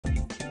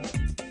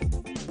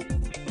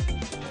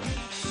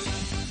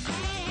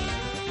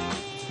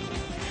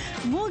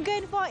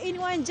Mugen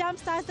 4-in-1 Jump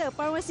Starter.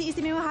 Promosi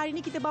istimewa hari ini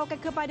kita bawakan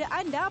kepada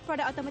anda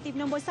produk otomotif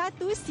nombor 1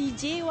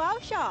 CJ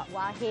Wow Shop.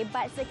 Wah,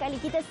 hebat sekali.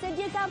 Kita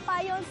sediakan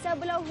payung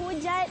sebelum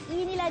hujan.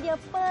 Inilah dia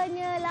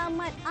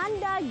penyelamat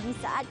anda di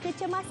saat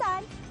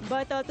kecemasan.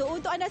 Betul tu.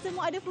 Untuk anda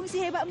semua ada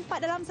fungsi hebat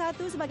 4 dalam 1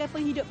 sebagai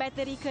penghidup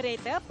bateri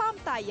kereta, pam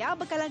tayar,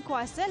 bekalan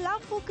kuasa,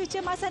 lampu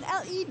kecemasan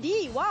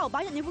LED. Wow,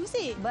 banyaknya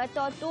fungsi.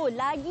 Betul tu.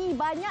 Lagi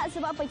banyak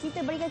sebab apa?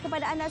 Kita berikan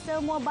kepada anda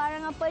semua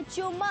barangan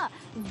percuma.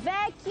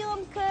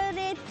 Vacuum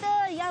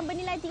kereta yang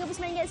bernilai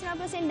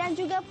RM39.90 dan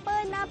juga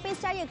penapis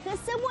cahaya.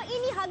 Kesemua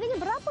ini harganya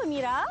berapa,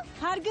 Mira?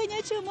 Harganya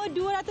cuma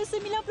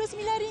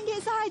RM299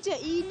 sahaja.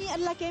 Ini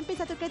adalah kempen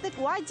satu kereta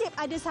wajib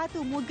ada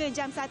satu Mugen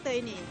Jump Starter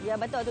ini. Ya,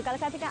 betul tu. Kalau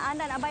katakan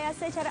anda nak bayar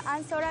secara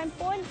ansuran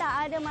pun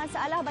tak ada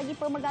masalah bagi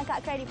pemegang kad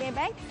kredit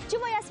Maybank.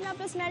 Cuma bayar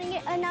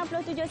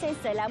RM99.67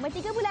 selama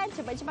 3 bulan.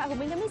 Cepat-cepat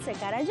hubungi kami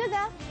sekarang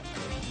juga.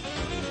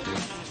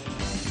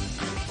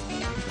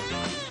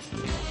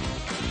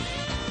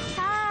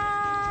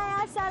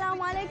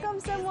 Assalamualaikum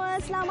semua.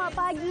 Selamat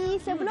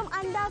pagi. Sebelum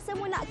anda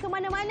semua nak ke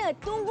mana-mana,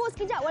 tunggu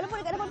sekejap. Walaupun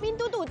dekat depan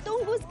pintu tu,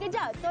 tunggu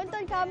sekejap.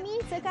 Tonton kami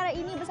sekarang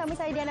ini bersama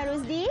saya Diana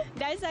Rosdi.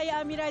 Dan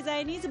saya Amira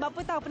Zaini. Sebab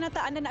apa tahu, pernah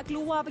tak anda nak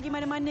keluar pergi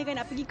mana-mana kan?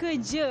 Nak pergi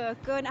kerja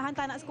ke, nak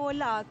hantar anak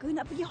sekolah ke,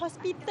 nak pergi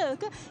hospital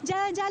ke,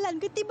 jalan-jalan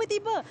ke,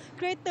 tiba-tiba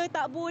kereta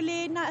tak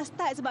boleh nak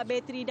start sebab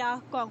bateri dah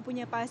kong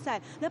punya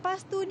pasal.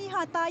 Lepas tu ni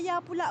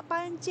tayar pula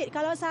pancit.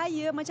 Kalau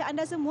saya macam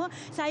anda semua,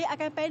 saya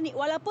akan panik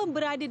walaupun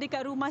berada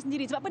dekat rumah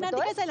sendiri. Sebab apa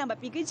nanti kan saya lambat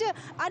pergi kerja,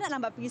 anak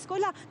lambat pergi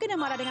sekolah, kena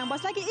marah dengan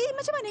bos lagi.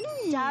 Macam mana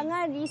ni?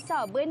 Jangan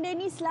risau. Benda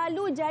ni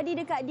selalu jadi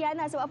dekat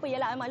Diana. Sebab apa?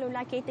 Yalah,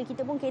 maklumlah kereta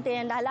kita pun kereta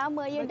yang dah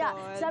lama. Ya dah.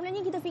 Selama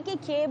ni kita fikir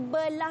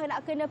kabel lah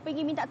nak kena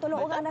pergi minta tolong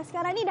orang. Dah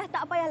sekarang ni dah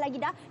tak payah lagi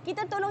dah.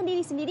 Kita tolong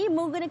diri sendiri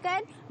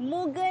menggunakan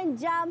Mugen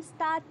Jump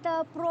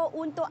Starter Pro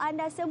untuk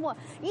anda semua.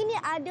 Ini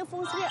ada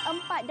fungsi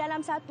 4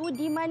 dalam 1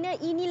 di mana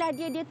inilah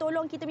dia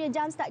tolong kita punya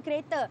jump start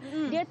kereta.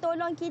 Dia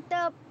tolong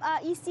kita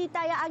isi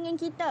tayar angin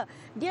kita.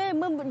 Dia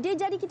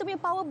jadi kita punya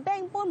power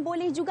bank pun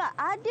boleh juga.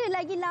 Ada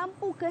lagi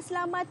lampu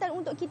keselamatan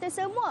untuk kita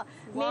semua.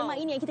 Memang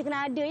ini yang kita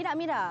kena ada, ya tak,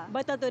 Mira?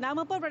 Betul tu.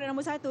 Nama pun produk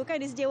nombor 1 kan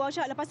di CJ Wow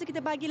Shop. Lepas tu kita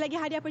bagi lagi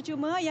hadiah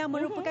percuma yang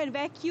merupakan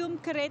vacuum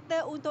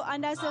kereta untuk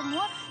anda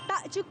semua.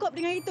 Tak cukup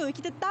dengan itu,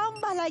 kita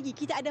tambah lagi.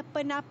 Kita ada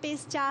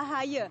penapis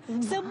cahaya.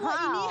 Semua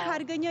ini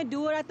harganya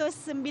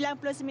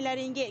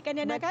RM299 kan,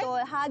 Diana? Betul.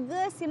 Kan?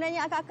 Harga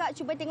sebenarnya akak-akak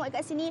cuba tengok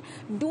dekat sini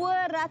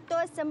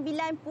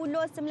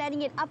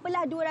RM299.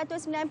 Apalah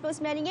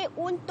RM299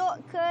 untuk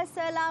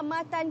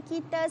keselamatan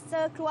kita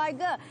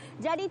sekeluarga.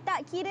 Jadi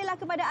tak kiralah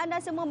kepada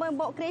anda semua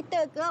membawa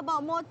kereta ke,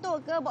 bawa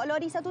motor ke, bawa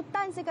lori 1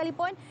 tan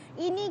sekalipun,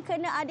 ini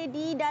kena ada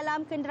di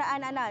dalam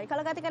kenderaan anda.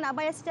 Kalau katakan nak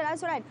bayar secara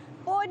ansuran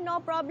pun no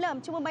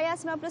problem. Cuma bayar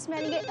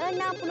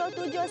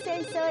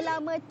RM99.67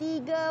 selama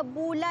 3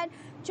 bulan.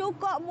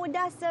 Cukup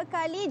mudah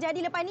sekali.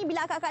 Jadi lepas ni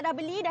bila akak-akak dah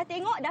beli, dah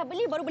tengok, dah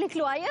beli baru boleh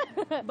keluar, ya.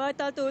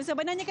 Betul tu.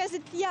 Sebenarnya kan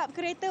setiap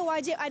kereta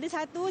wajib ada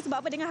satu.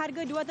 Sebab apa? Dengan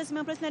harga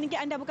RM299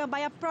 anda bukan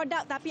bayar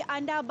produk, tapi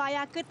anda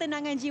bayar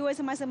ketenangan jiwa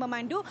semasa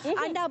memandu.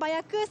 Anda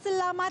bayar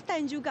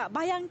keselamatan juga.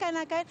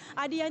 Bayangkanlah kan,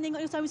 ada yang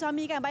tengok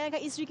suami-suami kan,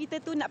 bayangkan isteri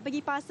kita tu nak pergi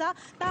pasar,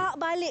 tak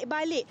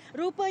balik-balik.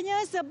 Rupanya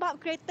sebab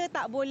kereta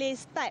tak boleh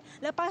start.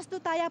 Lepas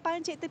tu tayar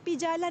pancit tepi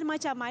jalan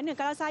macam mana?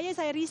 Kalau saya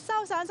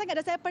risau sangat-sangat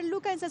dan saya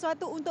perlukan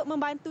sesuatu untuk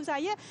membantu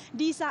saya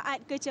di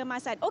saat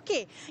kecemasan.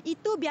 Okey,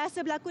 itu biasa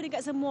berlaku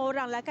dekat semua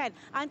orang lah kan.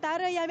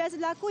 Antara yang biasa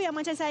berlaku yang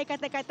macam saya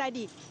katakan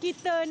tadi,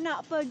 kita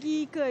nak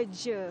pergi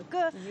kerja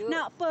ke,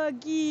 nak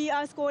pergi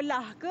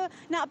sekolah ke,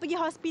 nak pergi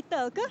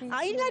hospital ke.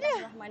 Inilah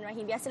dia.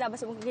 Bismillahirrahmanirrahim. Biasalah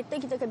bahasa muka kereta,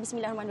 kita akan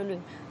bismillahirrahmanirrahim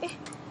dulu.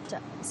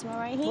 Sekejap.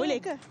 Bismillahirrahmanirrahim.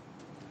 Boleh ke?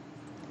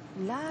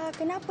 Lah,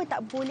 kenapa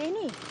tak boleh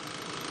ni?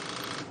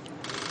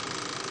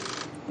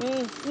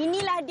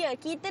 Inilah dia.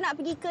 Kita nak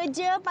pergi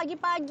kerja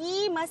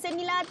pagi-pagi. Masa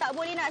ni lah tak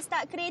boleh nak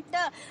start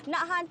kereta.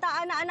 Nak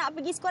hantar anak-anak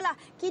pergi sekolah.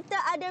 Kita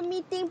ada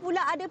meeting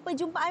pula, ada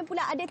perjumpaan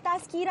pula, ada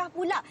tazkirah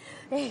pula.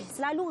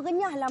 Selalu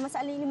renyah lah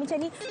masalah ini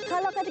macam ni.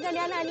 Kalau katakan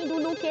Diana ni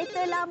dulu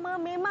kereta lama,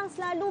 memang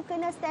selalu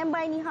kena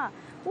standby ni.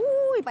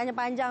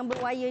 Panjang-panjang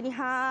berwayar ni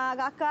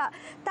kakak.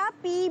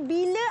 Tapi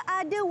bila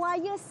ada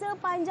wayar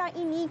sepanjang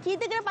ini,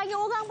 kita kena panggil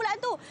orang pula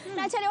tu.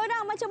 Nak cari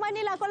orang macam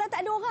manalah. Kalau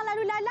tak ada orang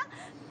lalu lalang,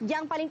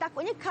 yang paling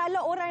takutnya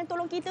kalau orang yang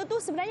tolong kita tu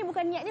sebenarnya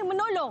bukan niatnya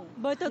menolong.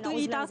 Betul tu,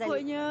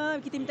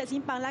 takutnya kita minta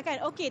simpang lah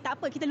kan. Okey, tak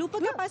apa. Kita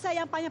lupakan pasal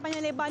yang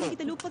panjang-panjang lebar ni.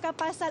 Kita lupakan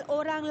pasal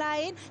orang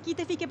lain.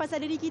 Kita fikir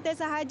pasal diri kita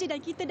sahaja dan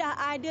kita dah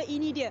ada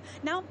ini dia.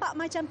 Nampak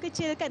macam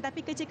kecil kan,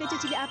 tapi kecil-kecil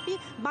cili api.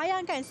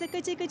 Bayangkan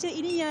sekecil-kecil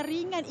ini yang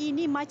ringan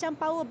ini macam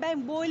power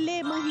bank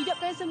boleh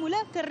menghidupkan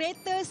semula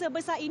kereta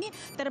sebesar ini,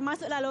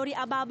 termasuklah lori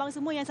abang-abang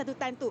semua yang 1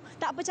 tan tu.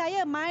 Tak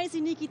percaya? Mari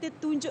sini kita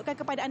tunjukkan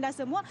kepada anda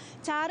semua.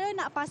 Cara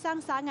nak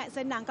pasang sangat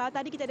senang. Kalau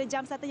tadi kita ada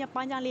jump starter yang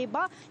panjang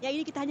lebar, yang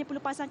ini kita hanya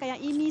perlu pasangkan yang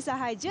ini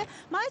sahaja.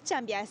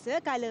 Macam biasa,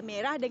 color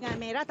merah dengan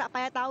merah, tak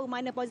payah tahu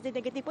mana positif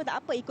negatif pun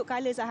tak apa, ikut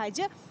color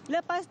sahaja.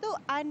 Lepas tu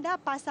anda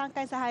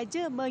pasangkan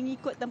sahaja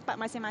mengikut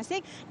tempat masing-masing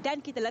dan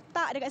kita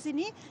letak dekat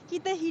sini.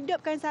 Kita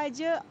hidupkan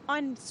saja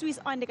on, switch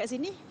on dekat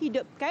sini,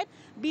 hidupkan.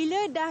 Bila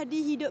kereta dah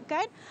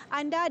dihidupkan,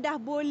 anda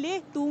dah boleh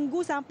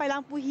tunggu sampai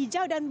lampu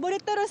hijau dan boleh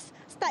terus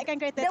startkan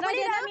kereta. Dah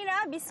boleh dah, Amira.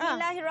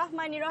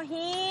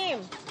 Bismillahirrahmanirrahim.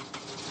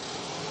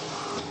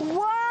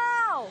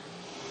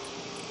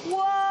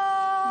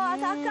 Wow,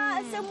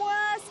 kakak semua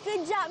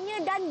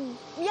sekejapnya, dan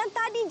yang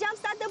tadi jump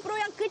starter pro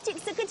yang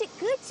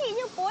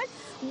sekecil-kecilnya pun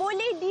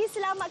boleh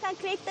diselamatkan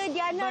kereta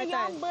Diana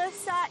yang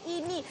besar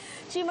ini.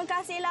 Terima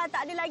kasihlah,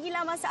 tak ada lagi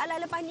lah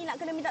masalah lepas ni nak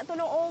kena minta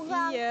tolong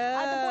orang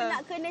ataupun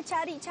nak kena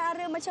cari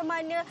cara macam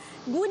mana.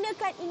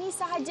 Gunakan ini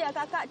sahaja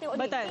kakak tengok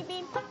ni.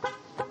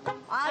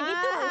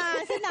 Gitu.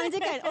 Senang je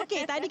kan.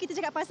 Okey, tadi kita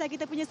cakap pasal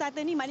kita punya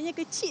starter ni maknanya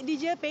kecil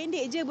je,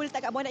 pendek je, boleh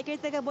letak kat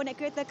bonet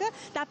kereta ke,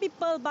 tapi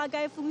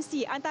pelbagai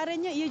fungsi.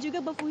 Antaranya ia juga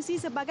berfungsi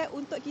sebagai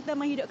untuk kita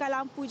menghidupkan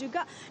lampu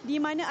juga,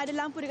 di mana ada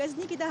lampu dekat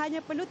sini kita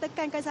hanya perlu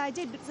tekankan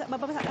sahaja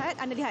beberapa saat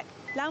anda lihat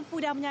lampu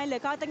dah menyala.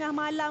 Kalau tengah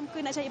malam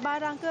ke nak cari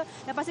barang ke,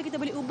 lepas tu kita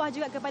boleh ubah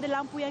juga kepada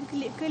lampu yang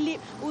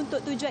kelip-kelip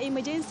untuk tujuan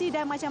emergency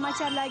dan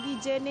macam-macam lagi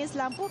jenis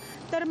lampu,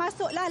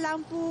 termasuklah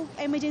lampu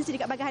emergency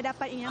dekat bahagian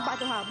hadapan ini. Nampak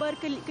tu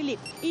berkelip-kelip.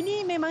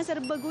 Ini memang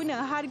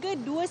serbaguna. Harga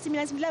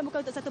 299 bukan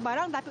untuk satu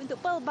barang tapi untuk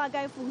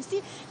pelbagai fungsi.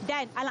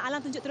 Dan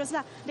alang-alang tunjuk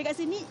teruslah. Dekat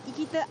sini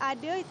kita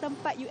ada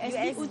tempat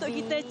USB. Untuk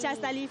kita cas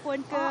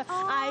telefon ke,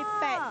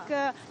 iPad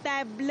ke,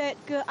 tablet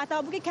ke,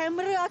 atau mungkin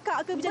kamera akak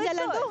ke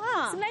berjalan tu.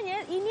 Sebenarnya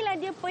inilah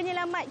dia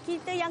penyelamat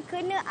kita yang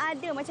kena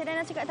ada. Macam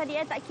Dana cakap tadi,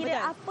 tak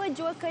kira apa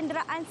jua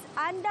kenderaan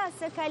anda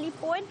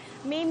sekalipun,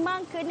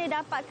 memang kena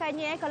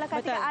dapatkannya. Kalau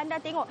kata anda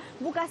tengok,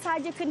 bukan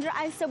sahaja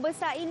kenderaan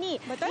sebesar ini.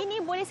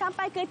 Ini boleh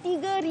sampai ke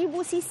 3000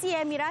 cc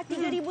Mira.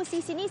 3000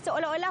 cc ni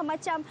seolah-olah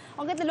macam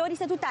orang kata lori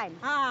satu tan.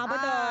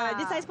 Betul.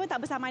 Dia saiz pun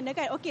tak besar mana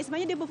kan. Okey,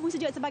 sebenarnya dia berfungsi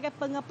juga sebagai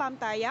pengepam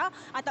tayar,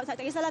 atau tak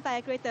kisahlah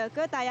tayar kereta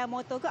ke, tayar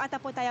motor ke,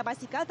 ataupun tayar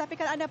basikal. Tapi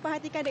kalau anda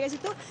perhatikan dekat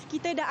situ,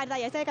 kita dah ada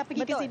tayar. Saya akan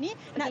pergi ke sini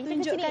nak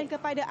tunjukkan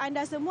kepada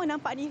anda semua.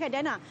 Nampak ni kan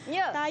Dana?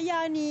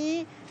 Tayar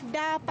ni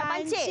dah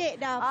pancit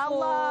dah.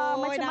 Allah,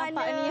 macam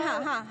nampak mana?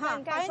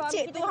 Ni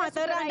pancit tu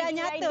terang dan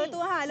nyata tu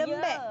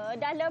lembek.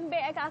 Dah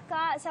lembek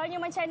kakak.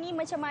 Soalnya macam ni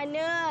macam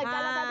mana?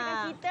 Kalau katakan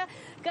kita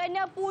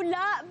kena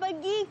pula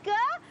pergi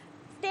ke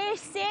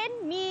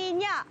stesen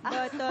minyak.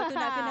 Betul tu,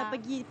 nak kena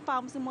pergi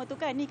pump semua tu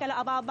kan. Ni kalau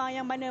abang-abang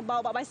yang mana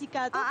bawa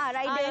basikal tu,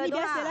 rider yang ni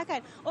tu biasalah kan.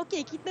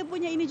 Okey, kita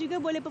punya ini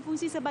juga boleh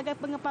berfungsi sebagai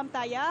pengepam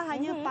tayar.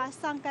 Hanya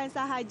pasangkan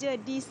sahaja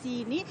di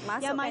sini.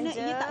 Yang mana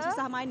ini tak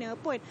susah mana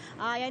pun.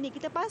 Yang ni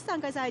kita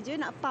pasangkan sahaja,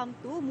 nak pump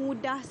tu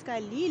mudah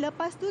sekali.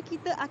 Lepas tu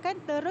kita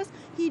akan terus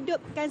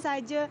hidupkan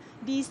saja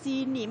di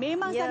sini.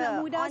 Memang sangat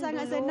mudah,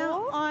 sangat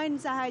senang. On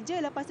sahaja.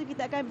 Lepas tu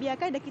kita akan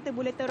biarkan dan kita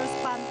boleh terus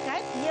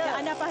pumpkan.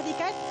 Dan anda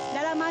perhatikan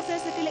dalam masa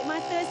sekelip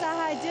mata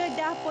sahaja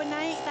dah pun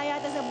naik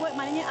tayar tersebut,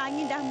 maknanya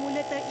angin dah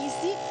mula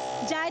terisi.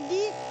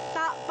 Jadi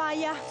tak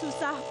payah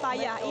susah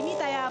payah. Ini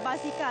tayar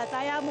basikal,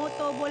 tayar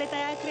motor boleh,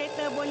 tayar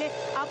kereta boleh,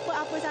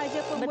 apa-apa saja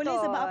pun boleh.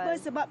 Sebab apa?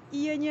 Sebab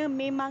ianya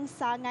memang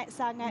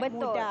sangat-sangat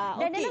mudah.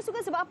 Dan Dana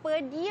suka sebab apa?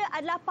 Dia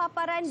adalah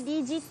paparan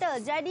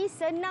digital. Jadi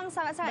senang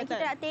sangat-sangat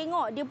kita nak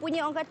tengok. Dia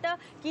punya, orang kata,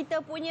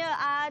 kita punya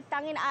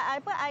angin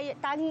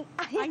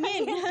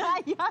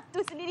tayar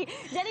tu sendiri.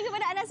 Jadi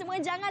kepada anda semua,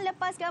 jangan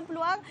lepaskan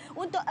peluang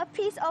untuk a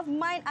peace of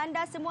mind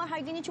anda semua.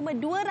 Harganya cuma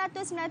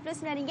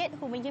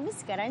RM299. Hubungi kami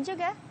sekarang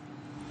juga.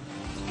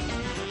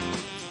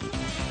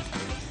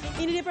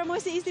 Ini dia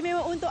promosi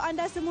istimewa untuk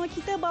anda semua.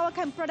 Kita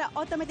bawakan produk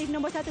otomotif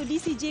nombor 1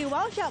 DCJ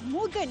Wow Shop,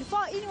 Mugen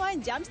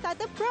 4-in-1 Jump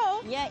Starter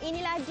Pro. Ya,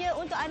 inilah dia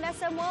untuk anda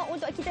semua,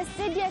 untuk kita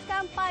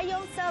sediakan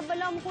payung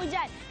sebelum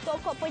hujan.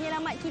 Pokok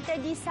penyelamat kita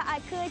di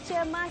saat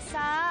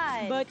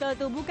kecemasan. Betul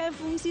tu, bukan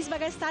fungsi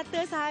sebagai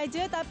starter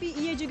sahaja, tapi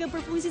ia juga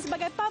berfungsi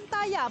sebagai pam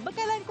tayar,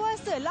 bekalan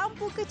kuasa,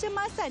 lampu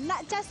kecemasan,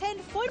 nak cas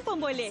handphone pun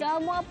boleh.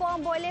 Semua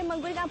pun boleh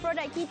menggunakan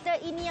produk kita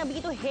ini yang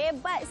begitu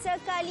hebat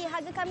sekali.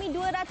 Harga kami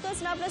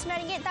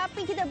RM299,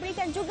 tapi kita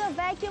berikan juga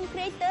vacuum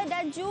kereta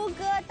dan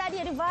juga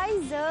tadi ada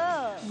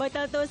visor.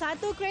 Betul tu,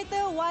 satu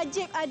kereta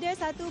wajib ada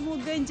satu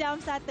Mugen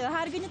Jump Starter.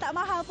 Harganya tak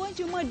mahal pun,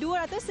 cuma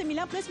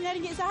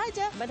RM299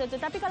 sahaja. Betul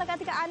tu, tapi kalau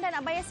katakan anda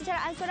nak bayar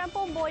secara ansuran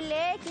pun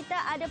boleh. Kita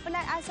ada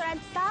pelan ansuran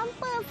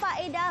tanpa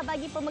faedah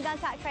bagi pemegang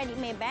kad kredit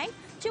Maybank.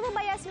 Cuma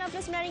bayar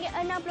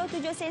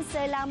RM99.67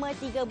 selama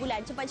 3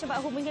 bulan.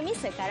 Cepat-cepat hubungi kami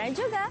sekarang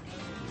juga.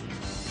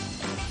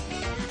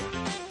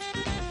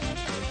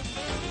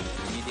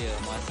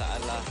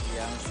 Masalah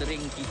yang sering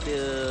kita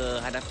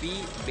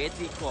hadapi,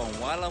 bateri kong.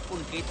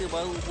 Walaupun kereta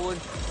baru pun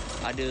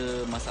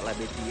ada masalah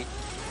bateri.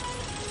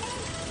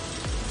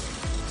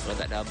 Kalau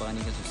tak ada abang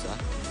ni kan susah.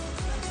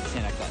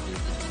 Saya nak kat dia.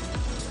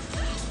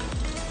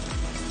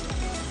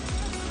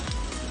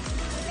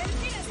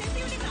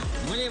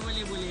 Boleh.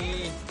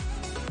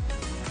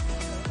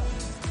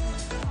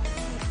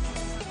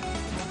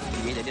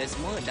 Okay, jadi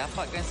semua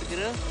dapatkan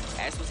segera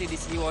eksklusif di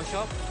City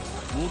Workshop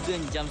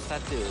Mugen Jump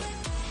Starter.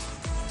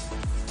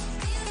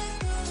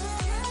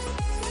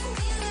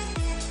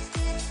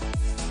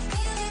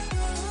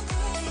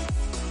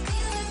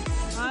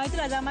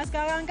 itulah zaman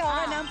sekarang kan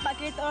orang nampak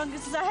kereta orang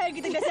kesusahan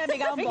kita kasi ambil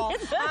gambar.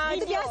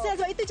 Itu biasa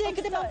sebab itu je yang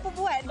kita mampu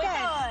buat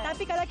kan.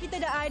 Tapi kalau kita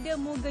dah ada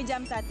Mugen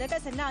jam starter kan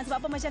senang sebab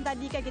apa macam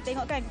tadi kan kita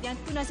tengok kan yang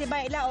tu nasib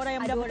baiklah orang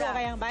yang mendapat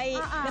orang yang baik.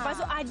 Lepas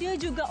tu ada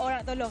juga orang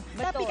nak tolong.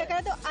 Tapi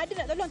kadang-kadang tu ada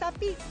nak tolong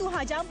tapi tu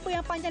jumper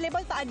yang panjang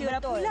lebar tak ada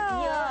lah pula.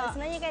 Ya,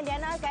 sebenarnya kan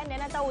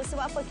Diana tahu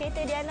sebab apa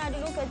kereta Diana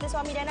dulu, kereta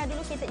suami Diana dulu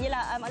kereta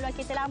maklumlah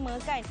kereta lama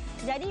kan.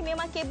 Jadi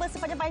memang kabel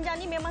sepanjang-panjang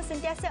ni memang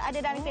sentiasa ada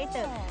dalam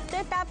kereta.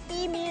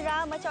 Tetapi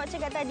Mira macam awak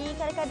cakap tadi,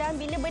 kadang-kadang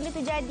bila benda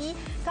tu jadi,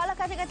 kalau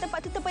katakan tempat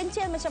tu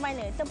terpencil macam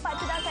mana? Tempat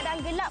tu dalam keadaan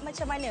gelap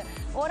macam mana?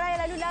 Orang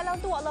yang lalu lalang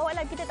tu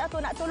wallahualam kita tak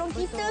tahu nak tolong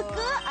kita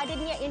ke ada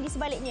niat yang di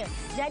sebaliknya.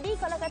 Jadi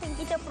kalau kata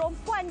kita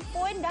perempuan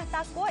pun dah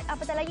takut,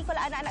 apatah lagi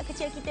kalau anak-anak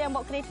kecil kita yang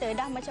bawa kereta,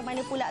 dah macam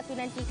mana pula tu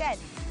nanti kan.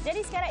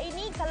 Jadi sekarang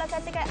ini kalau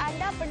katakan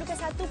anda perlukan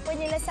satu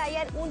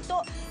penyelesaian untuk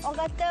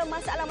orang kata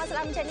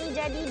masalah-masalah macam ni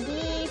jadi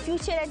di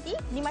future nanti,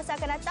 di masa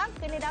akan datang,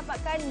 kena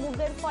dapatkan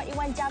Mugen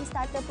 4-in-1 Jump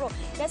Starter Pro.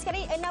 Dan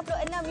sekarang ini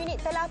 66 unit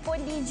telah pun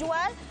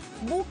dijual.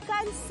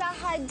 Bukan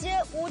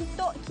sahaja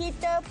untuk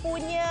kita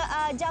punya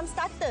jump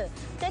starter,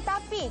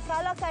 tetapi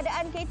kalau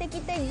keadaan kereta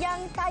kita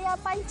yang tayar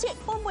pancit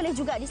pun boleh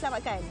juga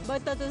diselamatkan.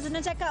 Betul tu.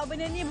 Senang cakap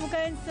benda ni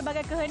bukan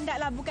sebagai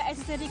kehendak lah, bukan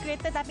aksesori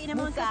kereta tapi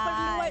memang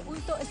keperluan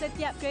untuk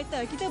setiap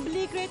kereta. Kita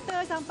beli kereta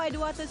sampai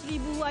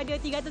 200,000, ada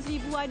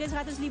 300,000, ada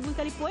 100,000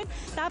 sekalipun,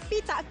 tapi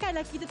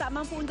takkanlah kita tak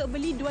mampu untuk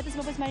beli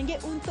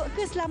RM299 untuk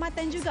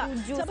keselamatan juga.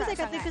 Sebab saya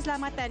kata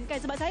keselamatan kan?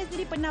 Sebab saya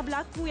sendiri pernah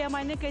berlaku yang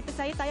mana kereta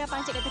saya tayar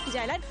pancit kat tepi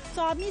jalan.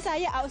 Suami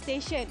saya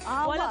outstation.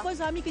 Walaupun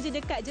suami kerja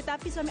dekat je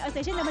tapi suami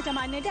outstation dah macam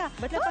mana dah.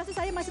 Lepas tu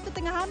saya masa tu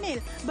tengah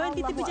hamil. Berhenti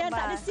tepi jalan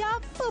tak ada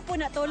siapa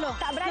pun nak tolong.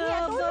 Tak berani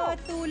nak tolong.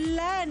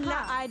 Kebetulan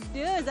lah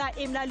ada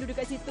Zaim lalu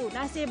dekat situ.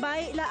 Nasib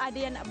baiklah ada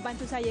yang nak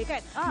bantu saya kan.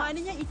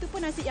 Maknanya itu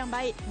pun nasib yang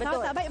baik. Kalau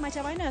tak baik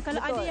macam mana?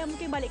 Kalau ada yang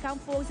mungkin balik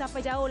kampung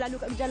sampai jauh lalu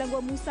kat jalan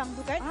Gua Musang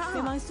tu kan.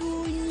 Memang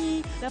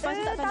sunyi. Lepas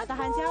tu tak tahu nak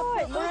tahan siapa.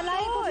 Orang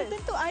lain pun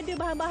tentu ada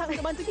bahan-bahan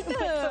untuk bantu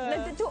kita.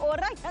 Belum tentu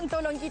orang yang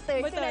tolong kita.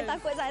 Kita dah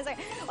takut sangat-sangat.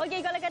 Okey,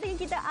 kalau katakan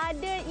kita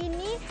ada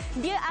ini,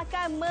 dia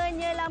akan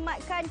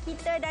menyelamatkan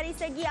kita dari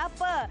segi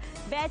apa?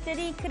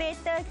 Bateri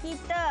kereta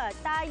kita,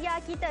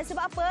 tayar kita.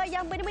 Sebab apa?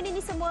 Yang benda-benda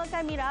ni semua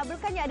kan Mira,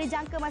 bukannya ada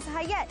jangka masa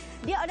hayat.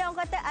 Dia ada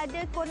orang kata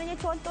ada kononnya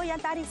contoh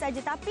yang tarikh saja.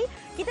 Tapi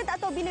kita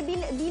tak tahu bila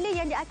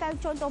yang dia akan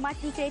contoh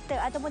mati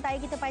kereta ataupun tayar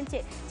kita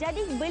pancit.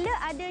 Jadi bila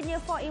adanya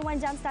 4-in-1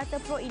 Jump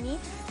Starter Pro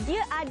ini,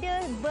 dia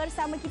ada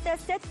bersama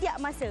kita setiap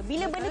masa.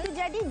 Bila benda tu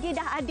jadi, dia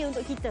dah ada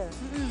untuk kita.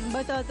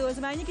 Betul tu.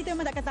 Sebenarnya kita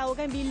memang takkan tahu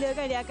kan bila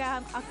kan dia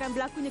akan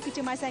berlakunya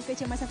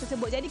kecemasan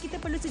tersebut. Jadi kita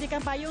perlu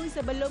sediakan payung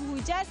sebelum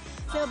hujan,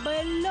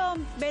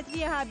 sebelum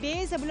bateri yang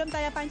habis, sebelum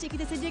tayar pancit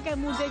kita sediakan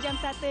Mugen Jump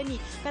Starter ni.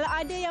 Kalau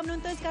ada yang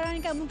menonton sekarang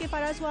ni kan mungkin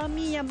para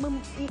suami yang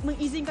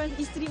mengizinkan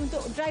isteri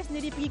untuk drive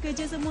sendiri pergi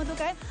kerja semua tu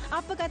kan.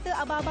 Apa kata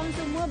abang-abang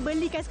semua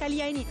belikan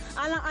sekalian ini.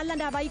 Alang-alang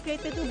dah bagi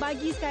kereta tu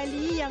bagi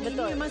sekali yang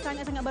ini memang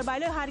sangat-sangat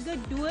berbala. Harga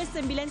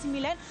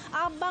RM299.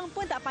 Abang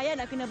pun tak payah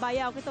nak kena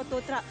bayar kereta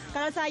tow truck.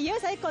 Kalau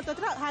saya call tow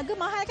truck harga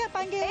mahal kan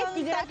panggil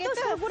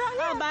RM300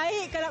 kurangnya.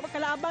 Baik kalau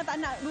abang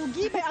tak nak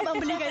rugi baik abang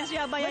belikan isteri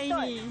abang yang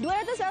ini.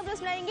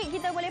 RM299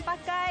 kita boleh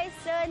pakai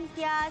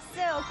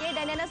sentiasa. Okey,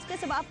 dan Nana suka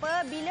sebab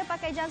apa? Bila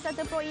pakai Jump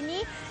Starter Pro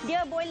ini,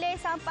 dia boleh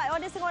sampai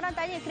ada setengah orang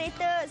tanya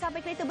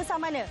kereta besar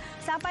mana?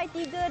 Sampai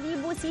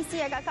 3,000 cc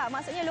ya kakak.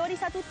 Maksudnya lori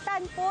 1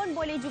 tan pun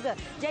boleh juga.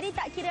 Jadi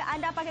tak kira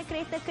anda pakai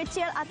kereta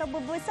kecil atau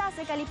besar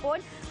sekalipun,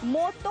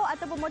 motor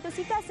ataupun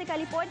motosikal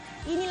sekalipun,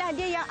 inilah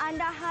dia yang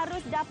anda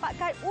harus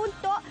dapatkan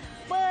untuk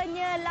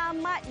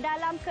penyelamat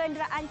dalam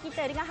kenderaan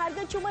kita. Dengan harga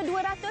cuma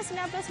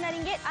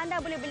RM299, anda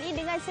boleh beli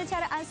dengan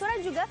secara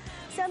ansuran juga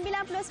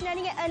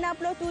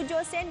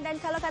RM99.67. Dan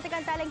kalau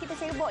katakan talian kita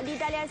sibuk di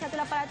talian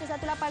 1800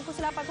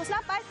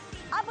 1808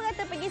 apa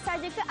kata pergi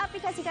saja ke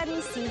aplikasi kami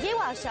CJ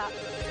Workshop.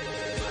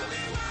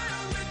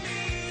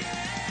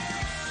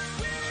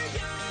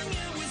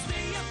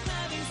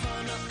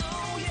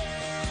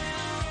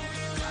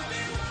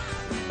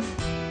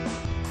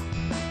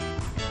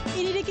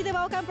 Ini dia kita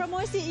bawakan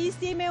promosi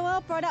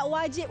istimewa produk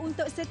wajib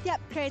untuk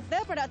setiap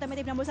kereta. Produk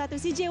otomotif nombor 1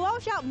 CJ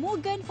Workshop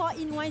Mugen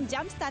 4-in-1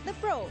 Jump Starter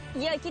Pro.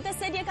 Ya, kita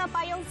sediakan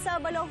payung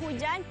sebelum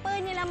hujan,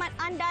 penyelamat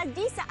anda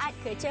di saat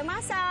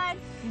kecemasan.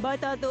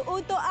 Betul tu.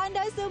 Untuk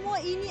anda semua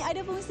ini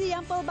ada fungsi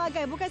yang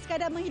pelbagai. Bukan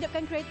sekadar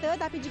menghidupkan kereta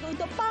tapi juga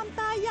untuk pam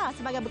tayar.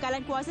 Sebagai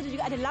bekalan kuasa dan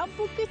juga ada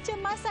lampu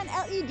kecemasan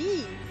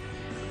LED.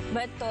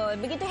 Betul.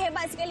 Begitu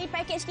hebat sekali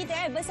package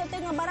kita berserta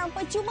dengan barang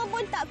percuma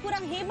pun tak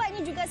kurang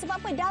hebatnya juga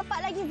sebab apa? Dapat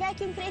lagi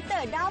vacuum kereta,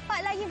 dapat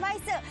lagi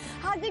visor.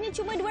 Harganya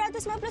cuma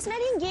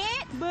RM299.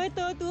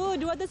 Betul tu.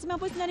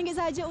 RM299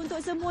 saja untuk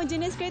semua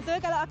jenis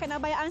kereta. Kalau akan nak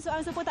bayar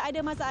ansur-ansur pun tak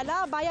ada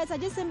masalah. Bayar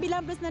saja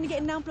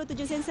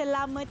RM99.67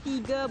 selama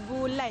 3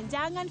 bulan.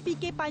 Jangan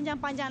fikir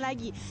panjang-panjang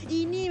lagi.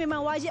 Ini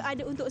memang wajib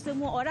ada untuk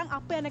semua orang.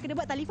 Apa yang nak kena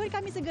buat, telefon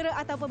kami segera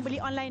ataupun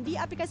beli online di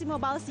aplikasi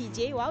mobile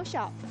CJ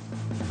Workshop.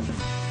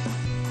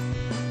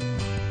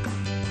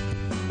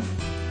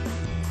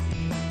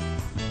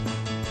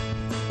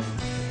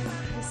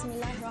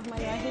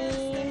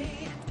 Bismillahirrahmanirrahim.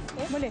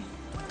 Boleh?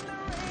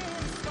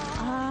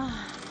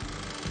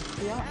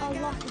 Ya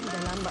Allah, ini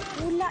dah lambat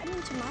pula ni.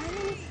 Macam mana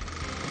ni?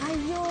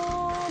 Ayo,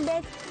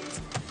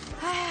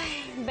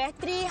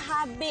 bateri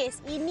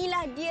habis.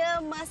 Inilah dia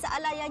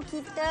masalah yang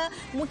kita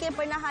mungkin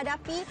pernah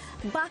hadapi,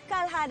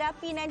 bakal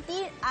hadapi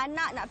nanti.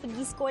 Anak nak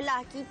pergi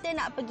sekolah, kita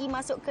nak pergi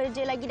masuk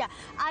kerja lagi dah.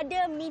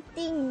 Ada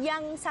meeting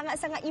yang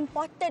sangat-sangat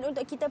important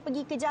untuk kita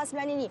pergi kejar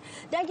sebenarnya ni.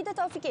 Dan kita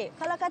tahu fikir,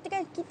 kalau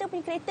katakan kita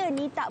punya kereta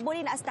ni tak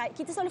boleh nak start,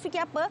 kita selalu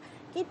fikir apa?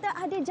 Kita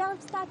ada jump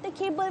starter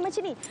kabel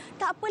macam ni.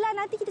 Tak apalah,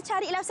 nanti kita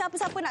carilah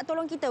siapa-siapa nak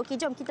tolong kita. Okey,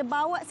 jom kita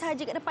bawa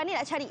sahaja kat depan ni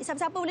nak cari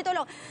siapa-siapa boleh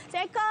tolong.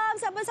 Assalamualaikum,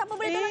 siapa-siapa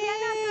boleh tolong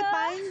Diana ke?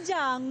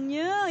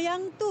 Panjangnya.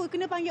 Yang tu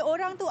kena panggil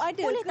orang tu ada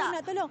boleh ke tak?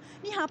 Nak tolong?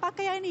 Ni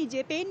pakaian ni je,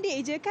 pendek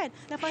je kan.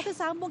 Lepas tu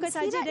sambungkan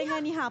saja dengan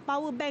ni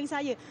power bank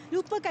saya.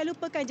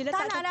 Lupakan je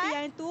letak tepi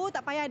yang tu,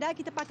 tak payah dah,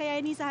 kita pakai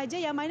yang ni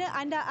sahaja, yang mana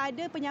anda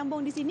ada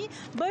penyambung di sini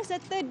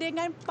berserta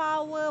dengan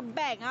power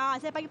bank.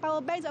 Saya panggil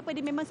power bank sebab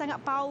dia memang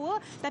sangat power,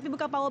 tapi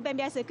bukan power bank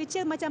biasa.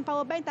 Kecil macam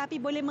power bank tapi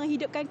boleh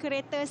menghidupkan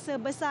kereta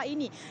sebesar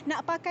ini.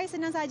 Nak pakai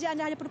senang saja,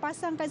 anda hanya perlu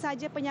pasangkan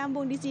saja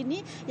penyambung di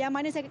sini, yang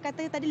mana saya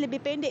kata tadi lebih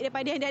pendek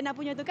daripada yang Diana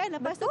punya tu kan.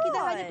 Lepas tu kita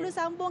hanya perlu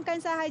sambungkan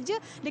sahaja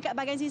dekat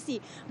bahagian sisi.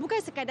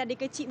 Bukan sekadar dia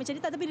kecil macam ni,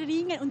 tapi dia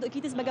ringan untuk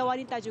kita sebagai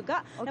wanita juga.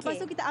 Lepas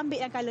tu kita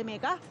ambil yang colour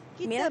merah,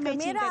 kita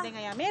matchingkan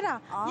dengan yang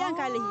merah. Yang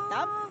colour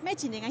hitam,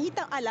 matching dengan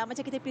hitam. Alah, macam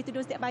kita pilih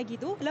tudung setiap pagi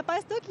tu.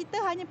 Lepas tu kita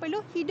hanya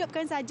perlu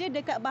hidupkan saja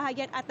dekat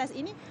bahagian atas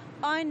ini,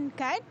 on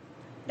kan.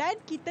 Dan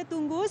kita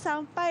tunggu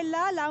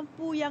sampailah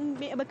lampu yang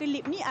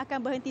berkelip ni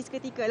akan berhenti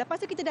seketika.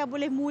 Lepas tu kita dah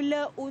boleh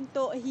mula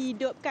untuk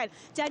hidupkan.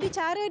 Jadi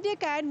cara dia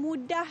kan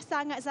mudah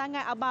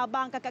sangat-sangat,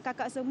 abang-abang,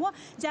 kakak-kakak semua.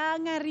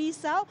 Jangan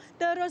risau,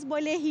 terus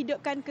boleh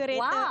hidupkan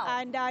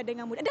kereta anda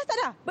dengan mudah. Dah tak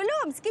dah?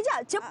 Belum,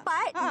 sekejap.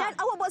 Cepat. Dan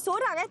awak buat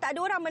seorang tak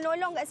ada orang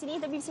menolong kat sini.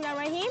 Tapi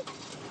bismillahirrahmanirrahim.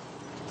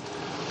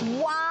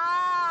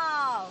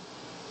 Wow.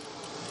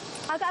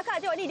 Kakak-kakak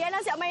tengok ni, Diana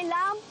siap main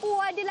lampu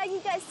ada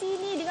lagi kat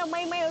sini dengan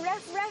main-main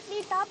ref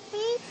ni.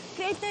 Tapi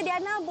kereta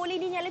Diana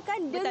boleh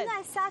dinyalakan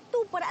dengan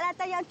satu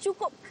peralatan yang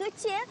cukup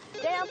kecil.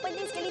 Dan yang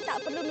penting sekali,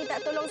 tak perlu minta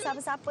tolong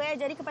siapa-siapa.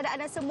 Jadi kepada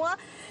anda semua,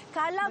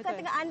 kalau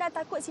katakan anda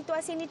takut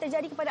situasi ini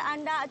terjadi kepada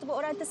anda ataupun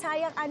orang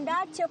tersayang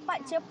anda,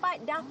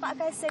 cepat-cepat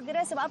dapatkan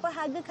segera. Sebab apa?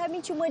 Harga kami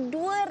cuma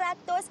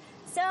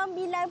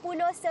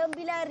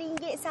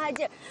RM299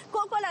 sahaja.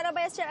 Kok nak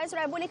bayar secara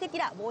asuran, boleh ke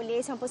tidak?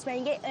 Boleh,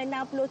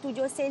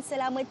 RM99.67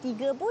 selama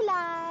 3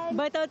 bulan.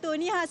 Betul tu.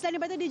 Ni selain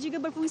daripada dia juga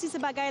berfungsi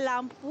sebagai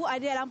lampu.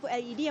 Ada lampu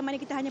LED yang mana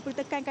kita hanya perlu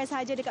tekankan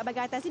sahaja dekat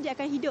bahagian atas ni, dia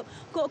akan hidup.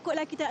 Kok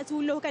lah kita nak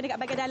suluhkan dekat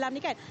bahagian dalam ni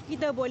kan.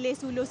 Kita boleh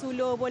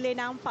suluh-suluh, boleh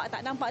nampak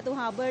tak nampak tu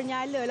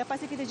bernyala. Lepas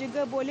tu kita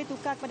juga boleh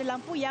tukar kepada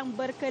lampu yang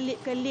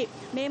berkelip-kelip.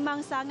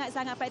 Memang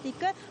sangat-sangat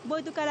praktikal.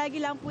 Boleh tukar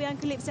lagi lampu yang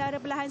kelip secara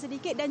perlahan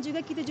sedikit. Dan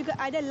juga kita juga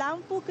ada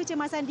lampu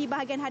kecemasan di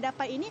bahagian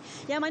hadapan ini,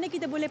 yang mana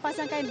kita boleh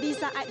pasangkan di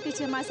saat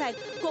kecemasan.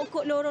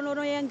 Kok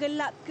lorong-lorong yang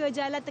gelap ke,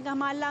 jalan tengah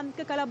malam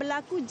ke, kalau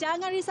berlaku,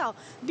 jangan risau.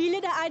 Bila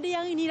dah ada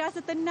yang ini,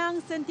 rasa tenang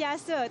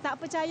sentiasa.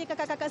 Tak percaya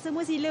kakak-kakak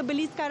semua, sila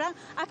beli sekarang.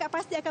 Akak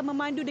pasti akan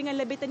memandu dengan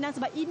lebih tenang,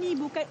 sebab ini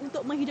bukan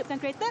untuk menghidupkan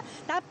kereta,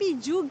 tapi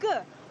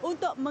juga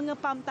untuk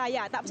mengepam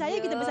tayar. Tak percaya,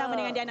 kita bersama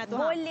dengan Diana tu.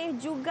 Boleh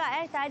juga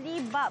tadi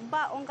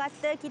bab-bab orang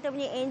kata kita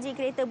punya enjin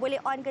kereta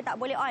boleh on ke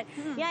tak boleh on.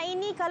 Yang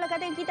ini kalau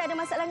kata kita ada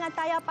masalah dengan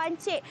tayar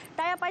pancit.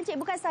 Tayar pancit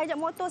bukan sahaja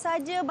motor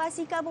saja,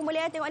 basikal pun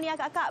boleh. Tengok ni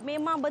kakak,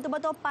 memang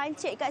betul-betul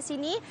pancit kat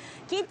sini.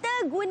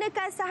 Kita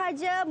gunakan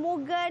sahaja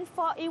Mugen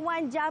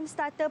 4-in-1 Jump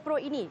Starter Pro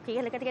ini. Okey,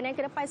 kalau katakan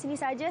ke depan sini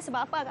saja.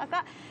 Sebab apa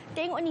kakak?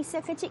 Tengok ni,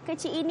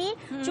 sekecil-kecil ini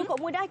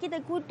cukup mudah. Kita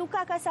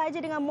tukarkan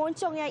sahaja dengan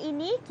moncong yang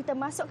ini. Kita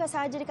masukkan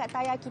sahaja dekat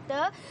tayar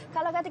kita.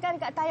 Kalau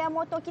katakan dekat tayar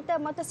motor kita,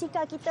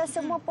 motosikal kita,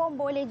 semua pun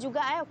boleh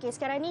juga. Okey,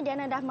 sekarang ni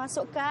Diana dah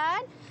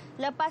masukkan.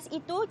 Lepas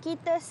itu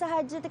kita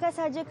tekan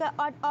sahaja ke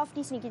on off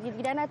di sini.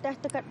 Diana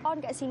tekan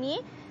on kat sini.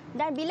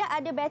 Dan bila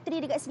ada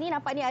bateri dekat sini,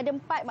 nampak ni ada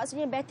 4,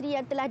 maksudnya bateri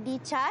yang telah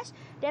di-charge.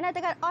 Diana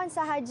tekan on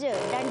sahaja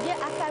dan dia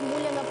akan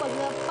mula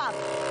ngepam.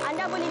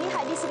 Anda boleh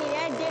lihat di sini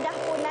dia dah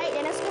pun naik.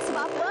 Diana suka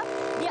sebab apa?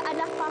 Dia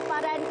adalah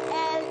paparan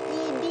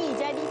LED.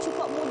 Jadi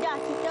cukup mudah,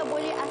 kita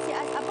boleh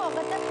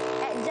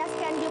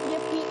adjustkan dia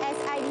punya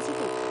PSI di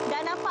situ.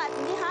 Dan nampak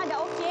ni dah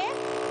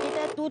okey.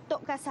 Kita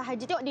tutupkan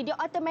sahaja. Tengok dia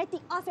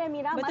automatic off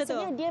Mira.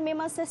 Maksudnya dia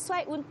memang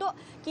sesuai untuk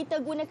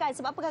kita gunakan.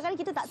 Sebab apa, kadang-kadang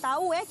kita tak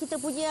tahu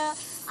kita punya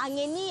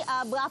angin ni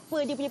berapa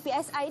dia punya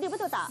PSI dia,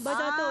 betul tak?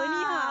 Betul tu.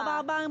 Ni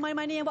abang-abang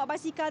mana-mana yang bawa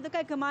basikal tu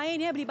kan, kemain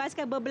beli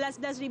basikal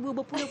berbelas-belas ribu,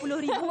 berpuluh-puluh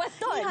ribu.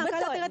 Betul.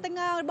 Kalau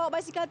tengah-tengah bawa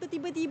basikal tu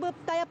tiba-tiba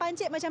tayar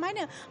pancit macam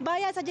mana?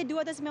 Bayar saja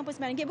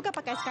RM299. Bukan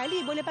pakai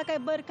sekali, boleh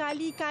pakai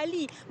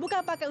berkali-kali.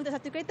 Bukan pakai untuk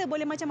satu kereta,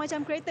 boleh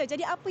macam-macam kereta.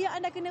 Jadi apa yang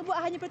anda kena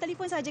buat, hanya perlu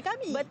telefon saja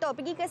kami. Betul.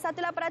 Pergi ke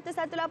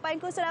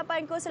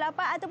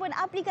 1800-180808 ataupun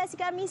aplikasi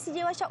kami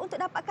CJ Workshop untuk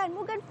dapatkan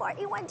Mugen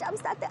 4-in-1 Jump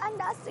Starter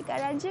anda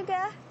sekarang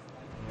juga.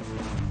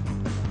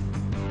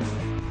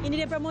 Ini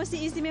dia promosi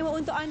istimewa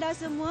untuk anda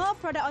semua.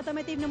 Produk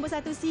otomotif nombor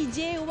 1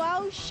 CJ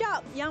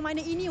Workshop, yang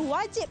mana ini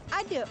wajib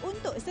ada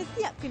untuk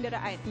setiap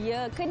kenderaan.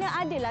 Ya, kena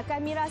adalah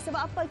kan Mira.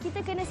 Sebab apa?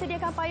 Kita kena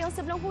sediakan payung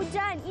sebelum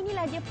hujan.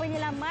 Inilah dia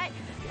penyelamat.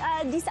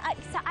 di saat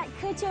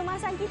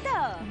kecemasan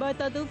kita.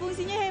 Betul tu,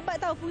 fungsinya hebat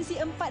tau. Fungsi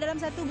 4 dalam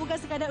 1 bukan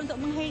sekadar untuk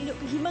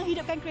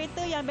menghidupkan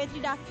kereta yang bateri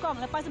dah kong.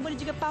 Lepas tu boleh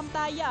juga pam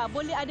tayar,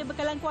 boleh ada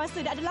bekalan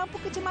kuasa dan ada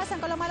lampu kecemasan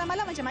kalau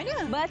malam-malam macam mana.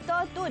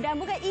 Betul tu, dan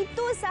bukan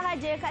itu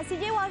sahaja. Kat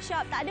CJ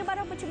Workshop tak ada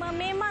barang percuma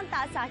memang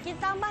tak sah. Kita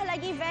tambah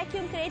lagi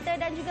vacuum kereta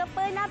dan juga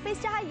penapis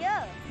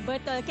cahaya.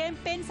 Betul,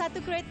 kempen 1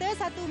 kereta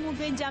 1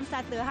 Mugen jam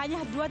starter.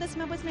 Hanya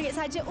RM290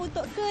 saja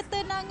untuk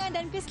ketenangan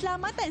dan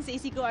keselamatan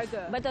seisi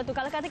keluarga. Betul tu,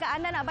 kalau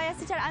katakan anda nak bayar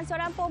secara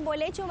ansuran pun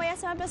boleh, cuma bayar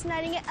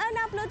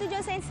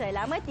RM99.67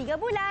 selama 3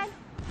 bulan.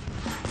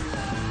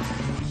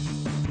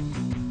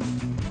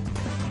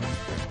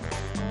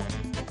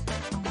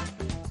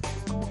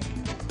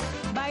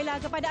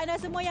 Baiklah, kepada anda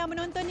semua yang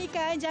menonton ni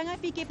kan,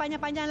 jangan fikir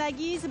panjang-panjang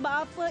lagi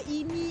sebab apa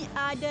ini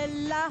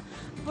adalah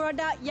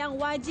produk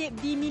yang wajib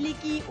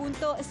dimiliki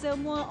untuk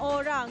semua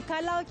orang.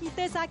 Kalau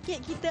kita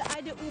sakit, kita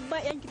ada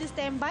ubat yang kita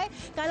standby.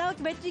 Kalau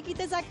bateri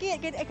kita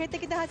sakit,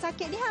 kereta kita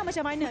sakit ni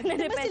macam mana?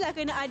 Kita mestilah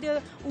kena ada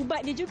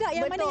ubat dia juga.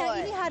 Yang mana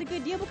yang ini harga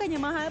dia bukannya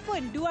mahal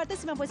pun.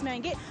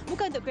 RM299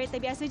 bukan untuk kereta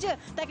biasa je.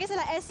 Tak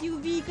kisahlah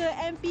SUV ke,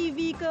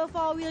 MPV ke,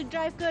 4-wheel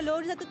drive ke,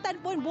 lori 1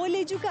 tan pun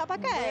boleh juga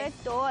pakai.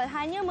 Betul.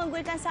 Hanya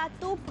menggunakan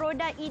satu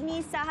produk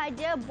ini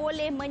sahaja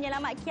boleh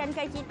menyelamatkan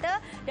kita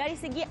dari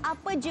segi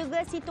apa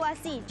juga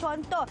situasi.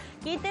 Contoh,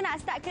 kita nak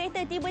start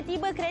kereta,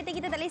 tiba-tiba kereta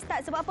kita tak boleh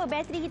start. Sebab apa?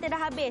 Bateri kita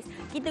dah habis.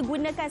 Kita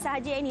gunakan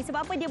sahaja yang ini.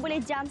 Sebab apa? Dia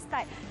boleh jump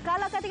start.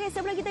 Kalau katakan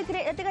sebelum kita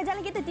tengah jalan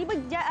kereta,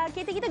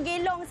 kereta kita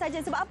gelong saja.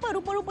 Sebab apa?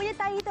 Rupa-rupanya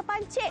tayar kita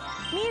pancit.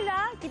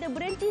 Mira, kita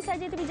berhenti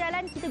saja tepi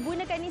jalan. Kita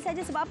gunakan ini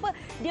saja. Sebab apa?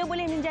 Dia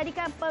boleh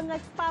menjadikan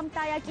pengepam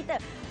tayar kita.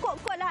 Kok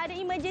lah ada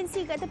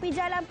emergency kat tepi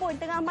jalan pun.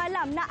 Tengah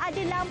malam nak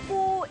ada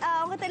lampu,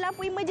 orang kata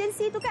lampu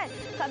emergency tu kan.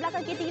 Kat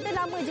belakang kereta kita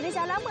lama, jenis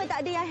yang lama. Tak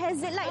ada yang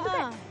hazard light tu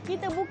kan.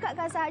 Kita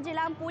bukakan sahaja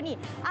lampu ni.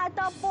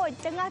 Ataupun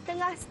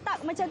tengah-tengah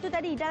stuck macam tu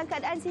tadi, dalam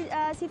keadaan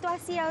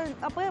situasi yang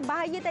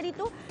bahaya tadi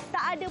tu,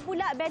 tak ada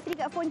pula bateri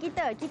kat phone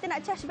kita. Kita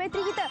nak charge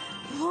bateri kita.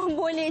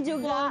 Boleh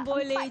juga.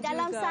 Boleh 4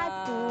 dalam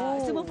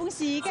 1. Semua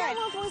fungsi kan.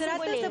 Semua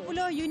fungsi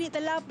 110 unit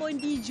telah pun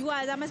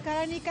dijual. Zaman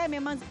sekarang ni kan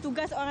memang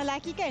tugas orang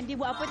lelaki kan. Dia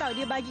buat apa tahu?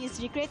 Dia bagi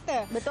isteri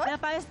kereta. Betul.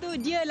 Lepas tu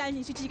dia lah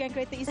cucikan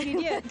kereta isteri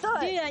dia.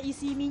 Betul. Dia lah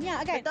isi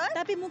minyak kan. Betul.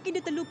 Tapi mungkin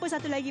dia terlupa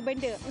satu lagi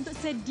benda. Untuk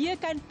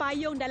sediakan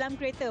payung dalam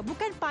kereta.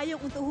 Bukan payung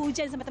untuk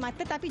hujan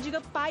semata-mata, tapi juga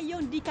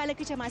payung di kala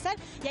kecemasan,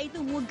 iaitu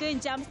Mugen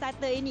jam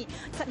starter ini.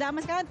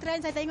 Zaman sekarang trend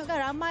saya tengok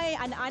kan, ramai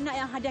anak-anak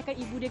yang hadiahkan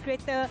ibu dia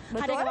kereta,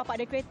 hadiahkan bapa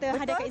dia kereta,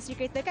 hadiahkan isteri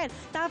kereta kan.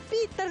 Tapi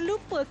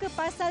terlupa ke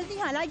pasal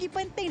ni lagi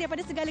penting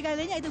daripada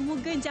segala-galanya, iaitu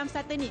Mugen jam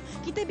starter ni.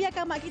 Kita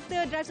biarkan mak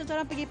kita drive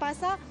seorang pergi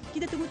pasar,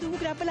 kita tunggu-tunggu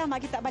kenapalah mak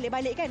kita tak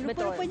balik-balik kan.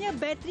 Rupa-rupanya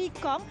bateri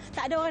kong,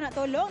 tak ada orang nak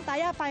tolong,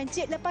 tayar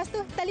pancit, lepas tu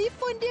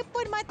telefon dia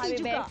pun mati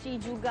juga. Bateri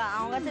juga.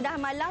 Orang kata dah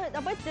malam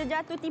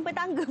terjatuh timpa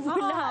tangga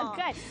pula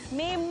kan.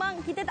 Memang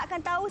kita tak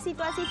akan tahu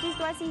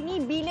situasi ini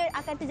bila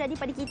akan terjadi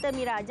pada kita,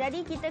 Mira.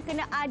 Jadi kita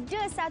kena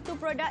ada satu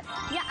produk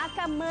yang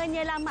akan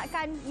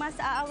menyelamatkan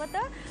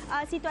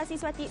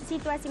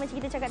situasi macam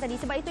kita cakap tadi.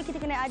 Sebab itu kita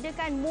kena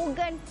adakan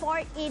Mugen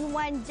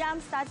 4-in-1 Jump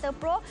Starter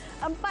Pro.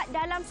 4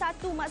 dalam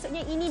 1,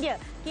 maksudnya ini dia.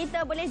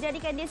 Kita boleh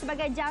jadikan dia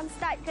sebagai jump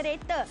start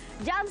kereta.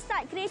 Jump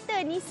start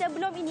kereta ni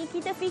sebelum ini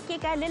kita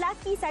fikirkan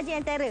lelaki saja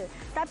yang terror.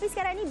 Tapi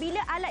sekarang ni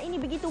bila alat ini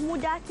begitu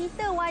mudah,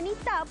 kita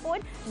wanita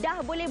pun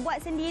dah boleh buat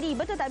sendiri.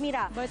 Betul tak,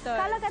 Mira? Betul.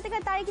 Kalau katakan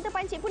tayar kita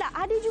pancit pula,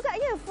 ada juga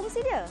ya fungsi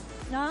dia.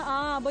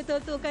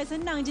 Betul tu kan,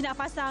 senang je nak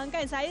pasang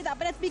kan. Saya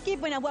tak pernah fikir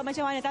pun nak buat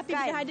macam mana. Tapi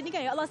bila ada ni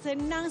kan, ya Allah,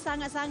 senang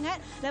sangat-sangat.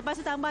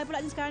 Lepas tu tambah pula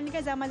ni sekarang ni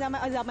kan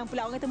zaman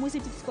pula orang kata musim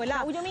cuti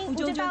sekolah.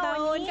 Hujung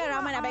tahun kan,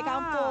 ramai nak balik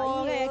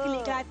kampung kan,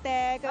 Kelik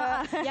Kelantan ke,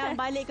 yang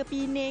balik ke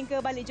Pening ke,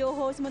 balik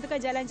Johor, semua tu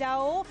kan jalan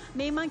jauh.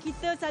 Memang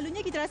kita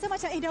selalunya kita rasa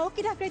macam dah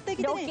okey dah kereta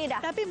kita ni.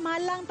 Tapi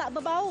malang tak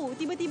berbau.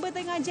 Tiba-tiba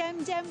tengah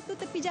jam-jam tu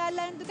tepi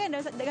jalan tu kan,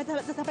 dah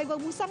sampai Gua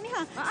Musang ni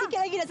sikit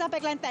lagi nak sampai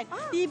Kelantan.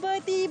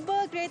 Tiba-tiba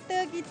kereta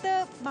kita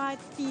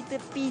mati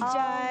tepi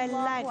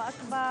jalan.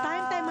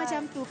 Time-time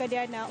macam tu kan,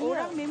 Diana.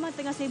 Orang memang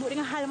tengah sibuk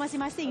dengan hal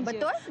masing-masing je.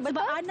 Betul.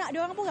 Sebab anak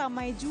diorang pun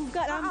ramai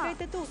juga dalam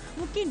kereta tu.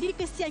 Mungkin dia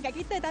kesian kat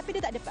kita tapi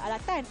dia tak ada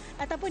peralatan.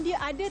 Ataupun dia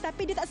ada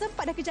tapi dia tak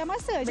sempat dah kejar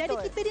masa. Betul. Jadi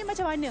kita ni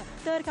macam mana?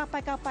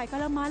 Terkapai-kapai.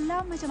 Kalau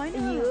malam macam mana?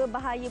 Ya,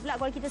 bahaya pula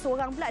kalau kita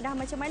seorang pula dah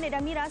macam mana.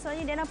 Dah, Mira,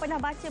 soalnya Diana pernah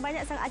baca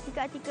banyak sangat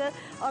artikel-artikel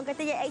orang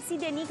kata yang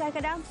aksiden ni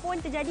kadang-kadang pun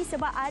terjadi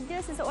sebab ada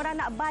seseorang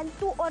nak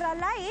bantu orang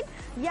lain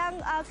yang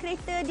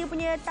kereta dia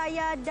punya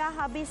tayar dah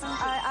habis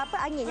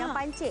angin yang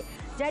pancit.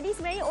 Jadi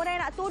sebenarnya orang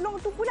yang nak tolong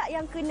tu pula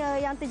yang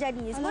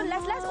terjadi. Sebab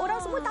last orang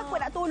semua takut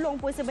nak tolong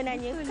pun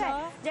sebenarnya. Betul kan.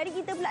 Jadi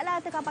kita pula lah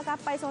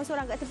terkapai-kapai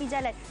seorang-seorang kat tepi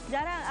jalan.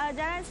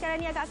 Jarang sekarang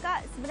ni kakak,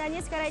 sebenarnya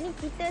sekarang ni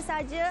kita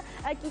saja,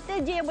 kita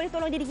je yang boleh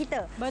tolong diri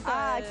kita. Betul.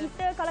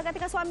 Kita kalau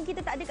katakan suami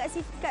kita tak ada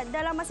kat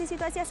dalam masa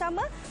situasi yang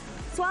sama,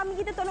 suami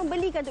kita tolong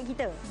belikan untuk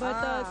kita.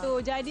 Betul tu.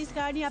 Jadi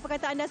sekarang ni apa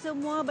kata anda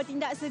semua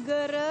bertindak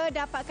segera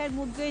dapatkan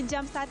Mugen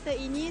Jam Starter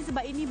ini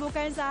sebab ini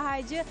bukan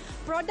sahaja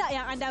produk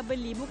yang anda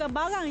beli, bukan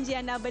barang je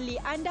anda beli.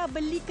 Anda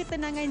beli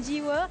ketenangan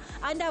jiwa,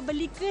 anda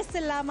beli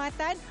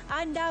keselamatan,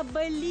 anda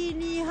beli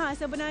ni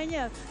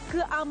sebenarnya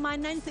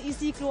keamanan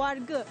seisi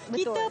keluarga.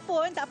 Betul. Kita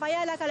pun tak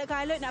payahlah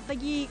kalut-kalut nak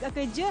pergi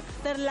kerja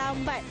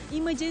terlambat.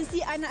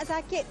 Emergency anak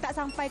sakit tak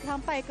sampai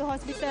ke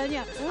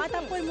hospitalnya.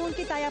 Ataupun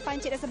mungkin tayar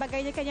pancit dan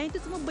sebagainya kan. Yang itu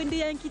semua benda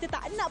yang kita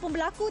tak nak pun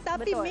berlaku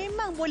tapi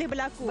memang boleh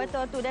berlaku.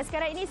 Betul tu. Dan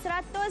sekarang ini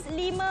 150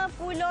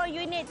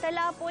 unit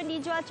telah pun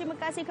dijual. Terima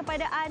kasih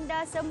kepada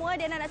anda semua.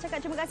 Dan nak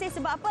cakap terima kasih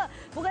sebab apa?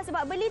 Bukan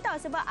sebab beli tau.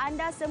 Sebab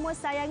anda semua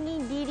sayangi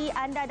diri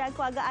anda dan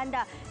keluarga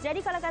anda. Jadi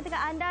kalau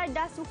katakan anda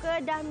dah suka,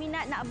 dah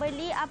minat nak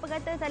beli, apa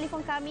kata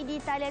telefon kami di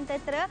talian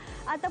tertera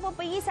ataupun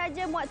pergi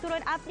saja muat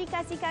turun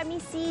aplikasi kami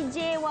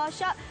CJ Wow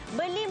Shop.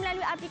 Beli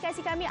melalui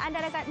aplikasi kami,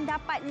 anda akan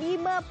dapat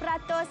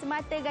 5%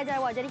 mata ganjar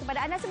awak. Jadi kepada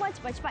anda semua,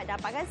 cepat-cepat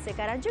dapatkan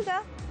sekarang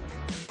juga.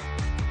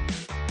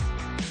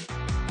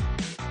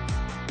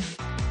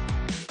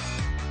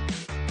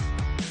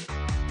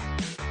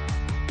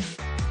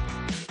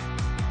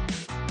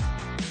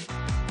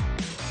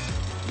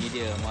 Ini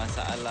dia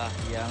masalah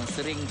yang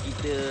sering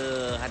kita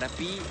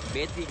hadapi,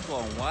 bateri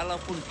kong.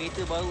 Walaupun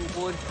kereta baru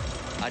pun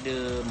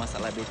ada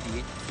masalah bateri.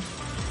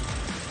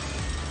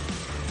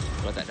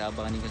 Kalau tak ada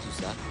abang ni kan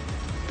susah.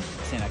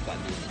 Saya nak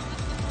ambil.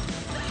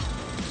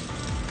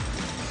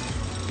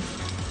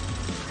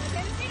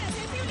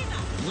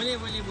 Boleh.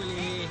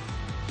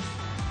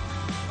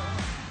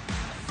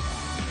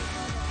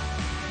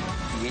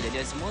 Okay,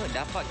 jadi semua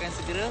dapatkan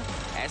segera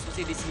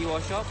eksklusif di CJ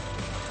Wow Shop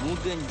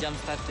Mugen Jam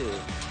Starter.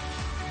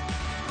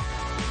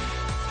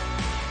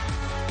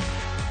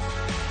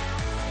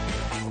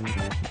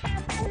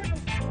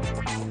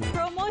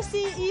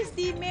 Promosi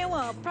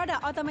istimewa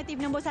produk otomotif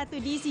nombor 1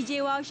 di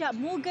CJ Wow Shop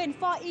Mugen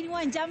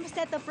 4-in-1 Jam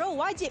Starter Pro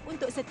wajib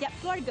untuk setiap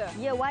keluarga.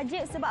 Ya,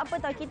 wajib sebab apa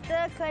tahu?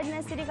 Kita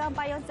kena sediakan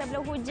payung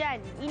sebelum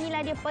hujan.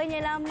 Inilah dia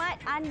penyelamat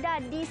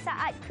anda di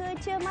saat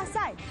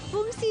kecemasan.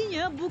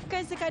 Fungsinya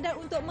bukan sekadar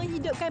untuk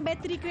menghidupkan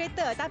bateri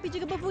kereta tapi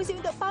juga berfungsi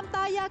untuk pam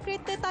tayar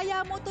kereta,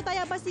 tayar motor,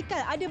 tayar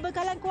basikal. Ada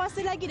bekalan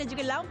kuasa lagi dan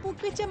juga lampu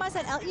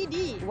kecemasan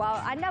LED.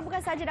 Wow, anda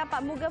bukan saja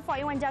dapat Mugen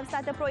 4-in-1 Jam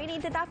Starter Pro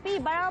ini tetapi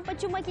barang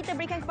percuma kita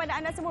berikan kepada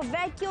anda semua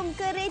vacuum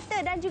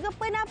kereta dan juga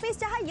penapis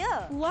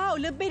cahaya. Wow,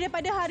 lebih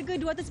daripada harga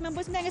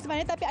RM299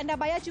 sebenarnya tapi anda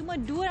bayar cuma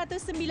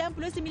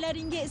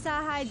RM299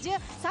 sahaja.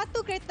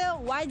 Satu kereta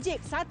wajib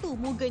satu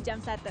Mugen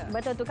Jam Starter.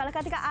 Betul tu. Kalau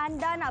katakan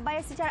anda nak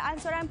bayar secara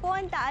ansuran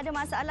pun tak ada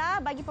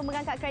masalah. Bagi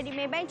pemegang kad kredit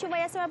Maybank cuma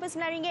bayar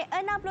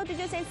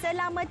RM99.67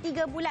 selama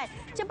 3 bulan.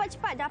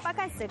 Cepat-cepat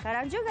dapatkan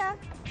sekarang juga.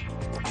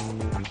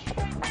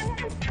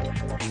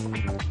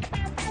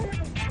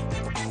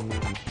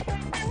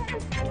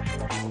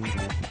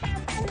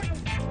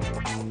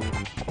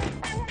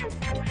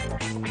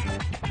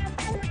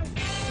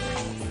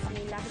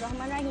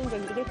 Bismillahirrahmanirrahim.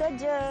 Jom kita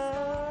kerja.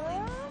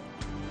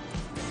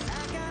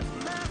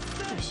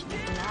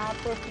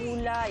 Kenapa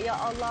pula? Ya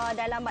Allah,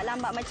 dah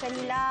lambat-lambat macam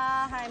ni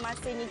lah. Hai,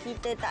 masa ni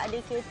kita tak ada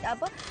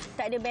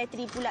tak ada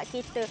bateri pula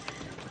kereta.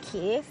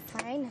 Okey,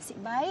 fine. Nasib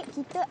baik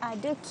kita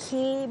ada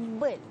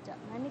kabel. Sekejap,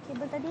 mana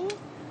kabel tadi?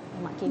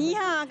 Ni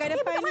kat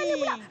depan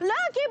ni.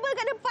 Lah, kabel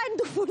kat depan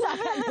tu pula.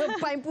 Kat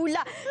depan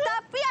pula.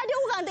 Tapi ada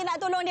orang tak nak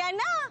tolong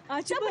Diana.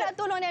 Siapa nak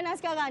tolong Diana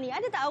sekarang ni?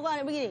 Ada tak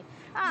orang nak begini?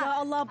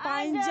 Ya Allah,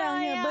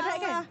 panjangnya. Ya Berat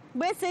kan?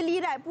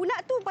 Berselirat pula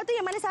tu. Lepas tu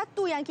yang mana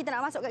satu yang kita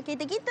nak masuk kat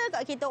kereta kita,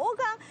 kat kereta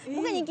orang.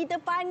 Bukannya kita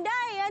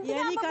pandai. Nanti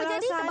apa-apa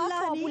jadi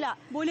terbakar pula.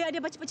 Boleh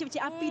ada pecik-pecik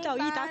api tau.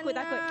 Takut.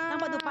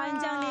 Nampak tu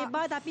panjang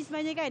lebar tapi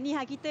sebenarnya kan ni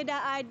kita dah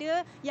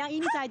ada yang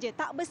ini saja.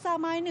 Tak besar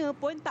mana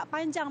pun, tak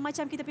panjang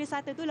macam kita punya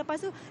starter tu. Lepas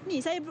tu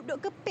ni saya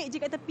duduk kepek je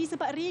kat tepi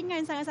sebab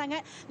ringan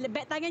sangat-sangat.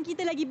 Beg tangan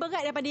kita lagi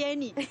berat daripada yang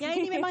ini. Yang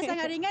ini memang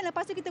sangat ringan.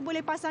 Lepas tu kita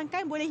boleh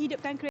pasangkan, boleh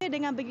hidupkan kereta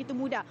dengan begitu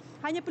mudah.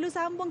 Hanya perlu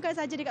sambungkan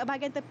saja dekat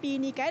bahagian tepi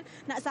ni kan.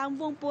 Nak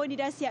sambung pun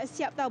dia dah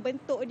siap-siap tau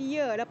bentuk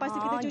dia. Lepas tu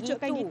kita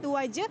cucukkan gitu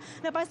aja.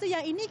 Lepas tu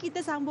yang ini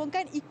kita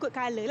sambungkan ikut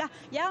color lah.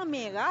 Yang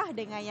merah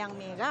dengan yang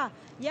merah.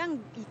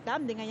 Yang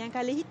hitam dengan yang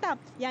color hitam.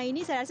 Yang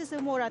ini saya rasa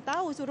semua orang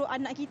tahu. Suruh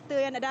anak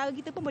kita, anak dara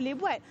kita pun boleh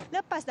buat.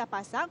 Lepas dah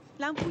pasang,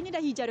 lampunya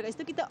dah hijau dekat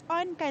situ. Kita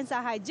onkan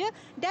sahaja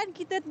dan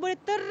kita boleh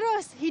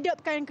terus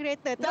hidupkan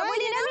kereta. Tak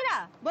boleh dah, Mira?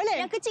 Boleh.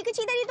 Yang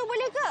kecil-kecil tadi tu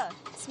boleh ke?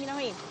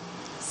 Bismillahirrahmanirrahim.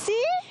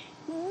 See?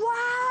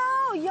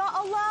 Wow, ya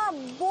Allah,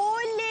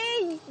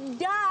 boleh.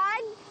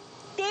 Dan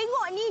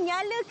tengok ni,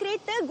 nyala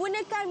kereta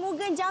gunakan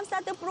Mugen Jam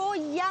Starter Pro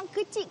yang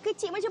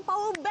kecil-kecil macam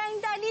power bank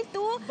tadi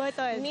tu.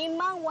 Betul.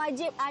 Memang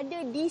wajib ada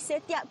di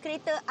setiap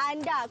kereta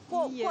anda.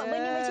 Kok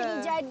benda macam ni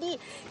jadi.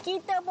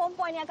 Kita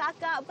perempuan yang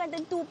kakak bukan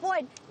tentu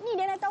pun. Ni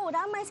dia nak tahu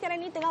ramai sekarang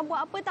ni tengah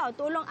buat apa tahu?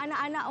 Tolong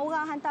anak-anak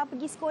orang hantar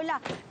pergi sekolah.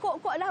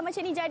 Kok lah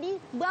macam ni jadi.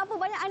 Berapa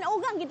banyak anak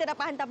orang kita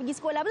dapat hantar pergi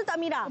sekolah. Betul tak,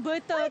 Mira?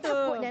 Betul tu.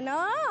 Takut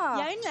Dana.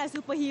 Yang inilah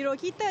superhero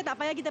kita. Tak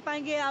payah kita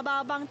panggil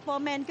abang-abang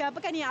pomen ke apa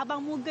kan ni.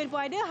 Abang Mugen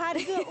pun ada.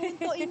 Harga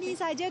untuk ini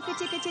saja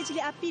kecil-kecil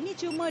cili api ni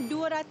cuma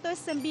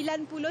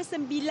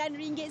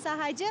RM299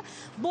 sahaja.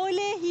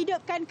 Boleh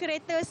hidupkan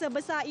kereta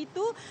sebesar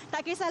itu.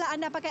 Tak kisahlah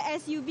anda pakai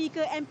SUV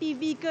ke,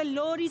 MPV ke,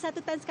 lori 1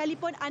 tan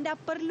sekalipun, anda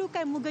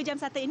perlukan Mugen jam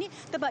 1 ini.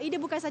 Sebab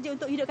ia bukan saja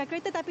untuk hidupkan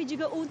kereta tapi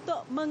juga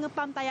untuk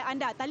mengepam tayar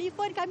anda.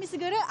 Telefon kami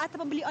segera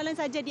ataupun beli online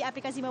saja di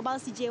aplikasi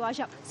mobile CJ Wow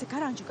Shop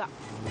sekarang juga.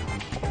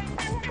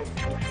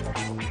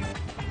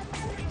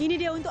 Ini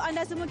dia untuk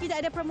anda semua,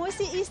 kita ada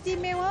promosi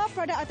istimewa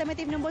produk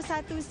otomotif nombor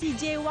 1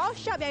 CJ Wow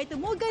Shop iaitu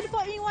Mugen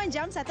 4-in-1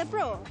 jam 1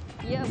 Pro.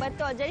 Ya,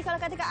 betul. Jadi kalau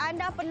katakan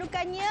anda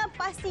perlukannya,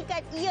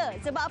 pastikan ya.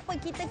 Sebab apa?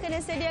 Kita kena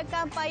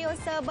sediakan payung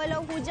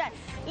sebelum hujan.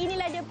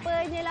 Inilah dia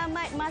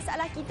penyelamat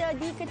masalah kita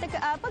di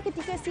ketika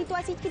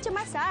situasi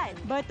kecemasan.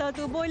 Betul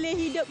tu, boleh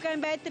hidupkan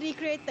bateri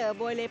kereta,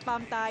 boleh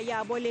pam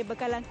tayar, boleh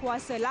bekalan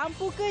kuasa,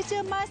 lampu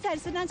kecemasan.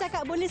 Senang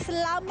cakap, boleh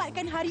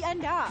selamatkan hari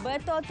anda.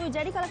 Betul tu.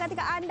 Jadi kalau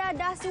katakan anda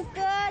dah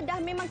suka, dah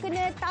memang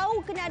kena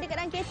tahu kena ada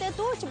kat dalam kereta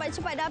tu,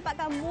 cepat-cepat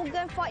dapatkan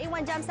Mugen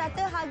 4-in-1 jam 1.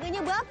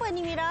 Harganya berapa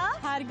ni, Mira?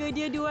 Harga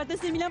dia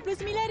RM299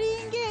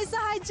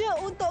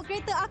 sahaja untuk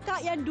kereta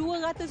akak yang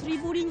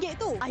RM200,000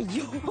 tu.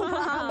 Ayo,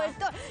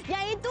 betul.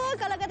 Yang itu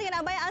kalau katakan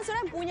nak bayar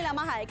ansuran punyalah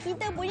mahal.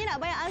 Kita punya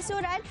nak bayar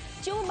ansuran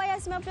cuma bayar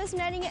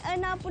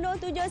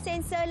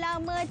RM99.67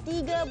 selama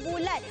 3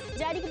 bulan.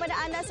 Jadi kepada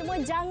anda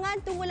semua, jangan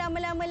tunggu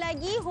lama-lama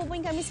lagi.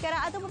 Hubungi kami sekarang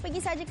ataupun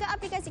pergi saja ke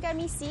aplikasi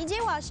kami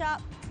CJ Wow Shop.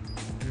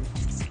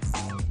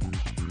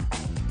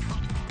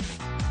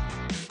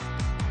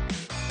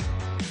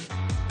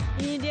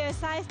 Ini dia,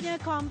 saiznya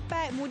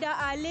compact, mudah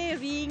alih,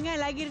 ringan,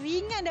 lagi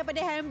ringan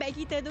daripada handbag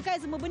kita tu kan.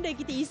 Semua benda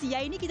kita isi.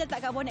 Yang ini kita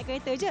letak kat bonet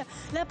kereta je.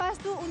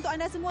 Lepas tu untuk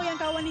anda semua yang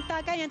kawan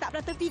wanita kan, yang tak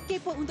pernah terfikir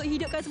pun untuk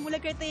hidupkan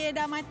semula kereta yang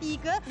dah mati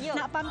ke,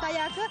 nak pam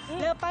tayar ke,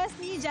 lepas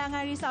ni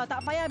jangan risau.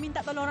 Tak payah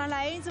minta tolong orang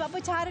lain. Sebab apa?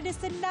 Cara dia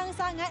senang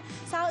sangat.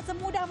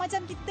 Semudah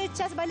macam kita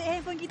cas balik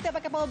handphone kita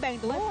pakai power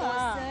bank tu. Betul,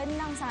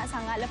 senang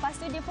sangat-sangat. Lepas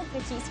tu dia pun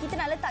kecil. Kita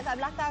nak letak kat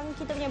belakang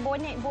kita punya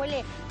bonet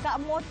boleh. Kat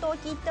motor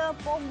kita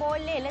pun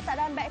boleh. Letak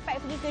dalam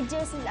backpack pergi kerja.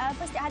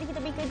 Setiap hari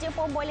kita pergi kerja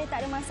pun boleh,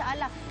 tak ada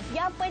masalah.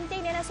 Yang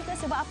penting dia nak suka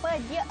sebab apa?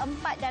 Dia 4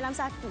 dalam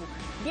 1.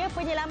 Dia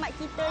penyelamat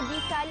kita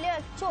di kala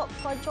cop.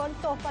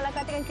 Contoh kalau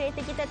katakan kereta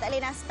kita tak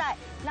boleh nak start,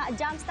 nak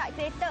jump start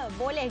kereta,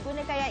 boleh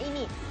gunakan yang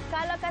ini.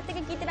 Kalau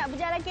katakan kita nak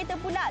berjalan kereta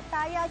pula,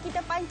 tayar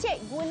kita pancit,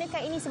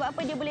 gunakan ini. Sebab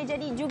apa? Dia boleh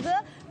jadi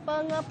juga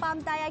pengepam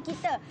tayar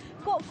kita.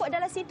 Kok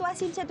dalam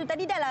situasi macam tu,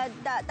 tadi dah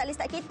tak boleh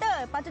start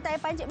kereta, lepas tu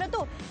tayar pancit pula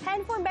tu,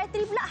 handphone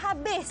bateri pula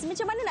habis.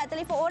 Macam mana nak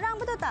telefon orang,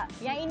 betul tak?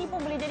 Yang ini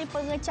pun boleh jadi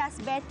pengecas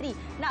bateri.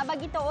 Nak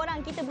bagi tahu orang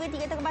kita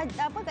berhenti kat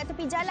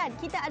tepi jalan,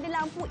 kita ada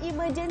lampu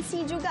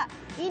emergency juga.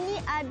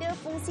 Ini ada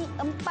fungsi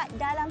 4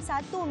 dalam 1,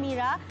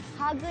 Mira.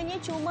 Harganya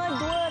cuma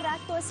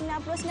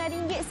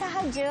RM299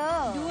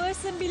 sahaja.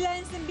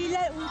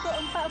 RM299 untuk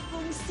 4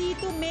 fungsi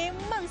tu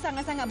memang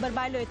sangat-sangat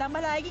berbaloi. Tambah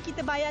lagi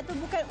kita bayar tu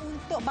bukan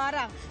untuk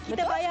barang.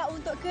 Kita bayar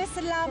untuk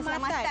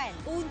keselamatan.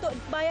 Untuk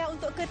bayar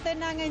untuk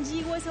ketenangan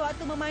jiwa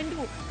sewaktu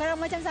memandu. Kalau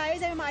macam saya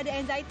memang ada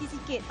anxiety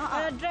sikit.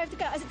 Kalau drive tu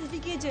kan asyik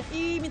terfikir je,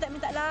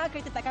 minta-mintalah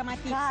kereta takkan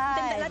mati.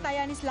 Minta-mintalah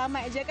tayar ni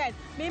selamat je kan.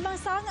 Memang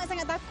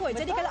sangat-sangat takut.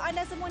 Betul. Jadi kalau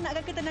anda semua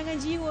nakkan ketenangan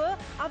jiwa,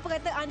 apa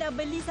kata anda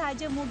beli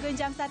sahaja Mugen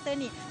jam 1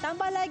 ni.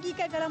 Tambah lagi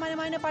kan kalau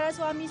mana-mana para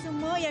suami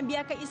semua yang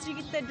biarkan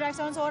isteri kita drive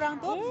seorang-seorang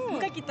tu,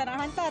 bukan kita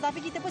nak hantar tapi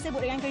kita pun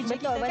sibuk dengan kerja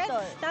kita kan.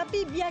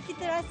 Tapi biar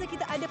kita rasa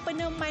kita ada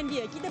peneman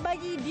dia. Kita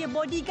bagi dia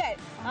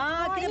bodyguard.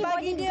 Kita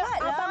bagi dia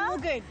abang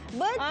Mugen.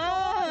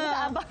 Betul.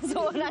 Abang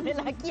seorang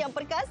lelaki yang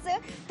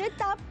perkasa,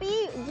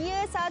 tetapi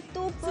dia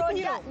satu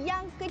produk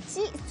yang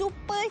kecil,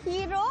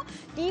 superhero,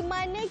 di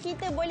mana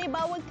kita boleh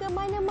bawa ke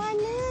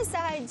mana-mana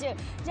sahaja.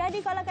 Jadi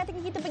kalau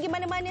katakan kita pergi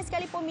mana-mana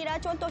sekalipun, Mira,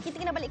 contoh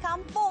kita kena balik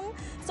kampung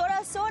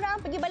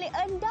seorang-seorang, pergi balik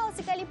endau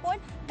sekalipun,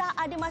 tak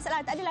ada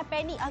masalah. Tak adalah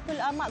panik.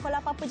 Kalau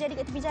apa-apa jadi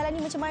kat tepi jalan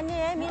ni macam mana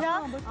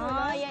Mira?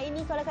 Betul. Yang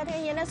ini kalau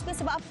katakan yang nak suka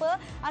sebab apa?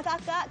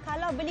 Akak-akak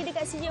kalau beli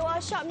dekat CJ Wow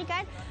Shop ni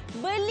kan,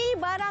 beli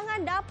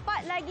barangan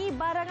dapat lagi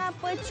barangan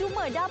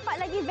percuma, dapat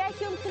lagi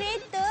vacuum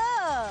kereta.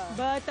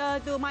 Betul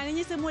tu.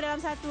 Maknanya semua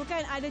dalam satu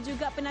kan. Ada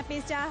juga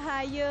penapis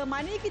cahaya.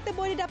 Maknanya kita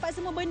boleh dapat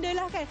semua benda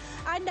lah kan.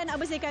 Anda nak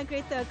bersihkan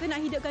kereta ke,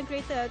 nak hidupkan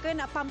kereta ke,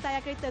 nak pam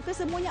tayar kereta ke,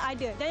 semuanya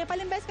ada. Dan yang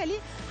paling best sekali,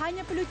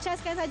 hanya perlu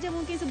caskan saja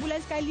mungkin sebulan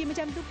sekali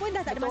macam tu pun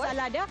dah tak ada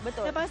masalah dah.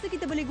 Betul. Lepas tu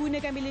kita boleh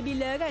gunakan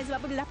bila-bila kan. Sebab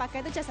apa, dah pakai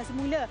tu cas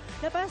semula.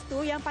 Lepas tu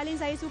yang paling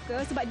saya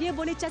suka sebab dia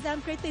boleh cas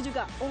dalam kereta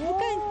juga.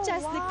 Bukan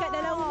cas dekat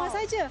dalam rumah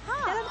saja.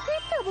 Dalam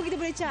kereta pun kita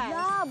boleh cas.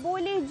 Ya,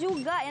 boleh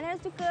juga. Yang saya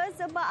suka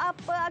sebab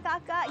apa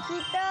akak-akak,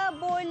 kita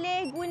boleh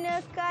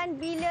gunakan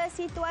bila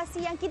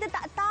situasi yang kita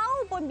tak tahu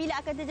pun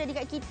bila akan terjadi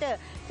kat kita.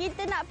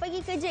 Kita nak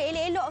pergi kerja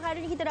elok-elok, hari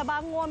ni kita dah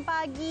bangun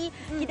pagi,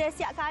 kita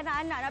siapkan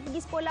anak-anak nak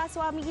pergi sekolah,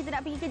 suami kita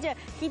nak pergi kerja,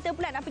 kita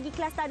pula nak pergi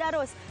kelas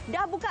tadarus.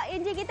 Dah buka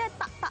enjin kita,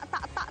 tak.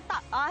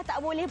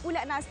 Tak boleh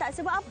pula nak start.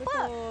 Sebab apa?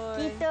 Betul.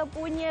 Kita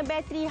punya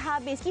bateri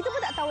habis. Kita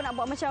pun tak tahu nak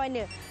buat macam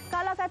mana.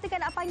 Kalau katakan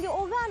nak panggil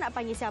orang, nak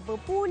panggil siapa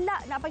pula?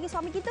 Nak panggil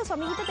suami kita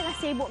tengah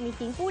sibuk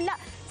meeting pula.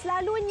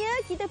 selalunya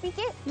kita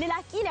fikir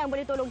lelaki lah yang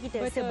boleh tolong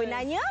kita. Betul.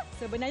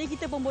 Sebenarnya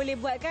kita pun boleh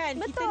buat kan.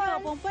 Betul. Kita ni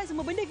orang perempuan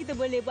semua benda kita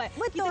boleh buat.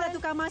 Betul. Kita lah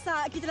tukang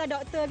masak, kita lah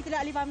doktor, kita lah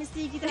ahli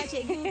farmasi, kita lah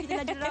cikgu, kita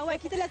lah jururawat,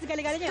 kita lah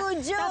segala-galanya.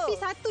 Setuju. Tapi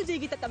satu je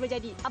kita tak boleh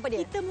jadi. Apa dia?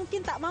 Kita mungkin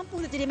tak mampu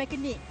untuk jadi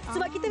mekanik.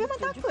 Sebab kita memang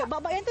takut.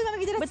 Bab-bab yang tu memang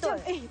kita rasa Betul.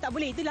 macam, tak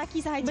boleh, itu lelaki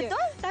sahaja.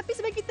 Betul. Tapi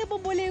sebenarnya kita pun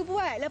boleh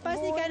buat. Lepas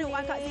ni kan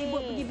Boleh. akak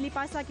sibuk pergi beli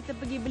pasar, kita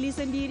pergi beli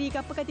sendiri.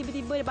 Apa kan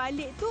tiba-tiba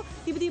balik tu,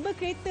 tiba-tiba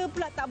kereta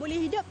pula tak boleh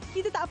hidup.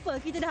 Kita tak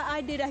apa, kita dah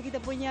ada dah kita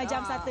punya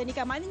jam starter ni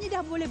kan. Maknanya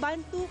dah boleh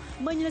bantu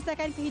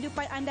menyelesaikan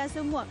kehidupan anda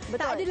semua.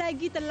 Betul. Tak ada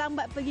lagi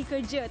terlambat pergi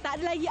kerja. Tak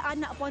ada lagi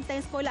anak ponteng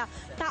sekolah.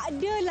 Tak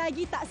ada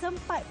lagi tak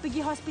sempat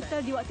pergi hospital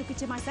di waktu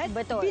kecemasan.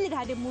 Betul. Bila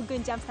dah ada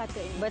Mugen jam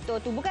starter ini. Betul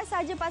tu. Bukan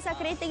saja pasal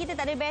kereta kita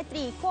tak ada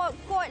bateri.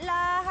 Kod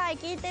lah. Hai,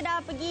 kita dah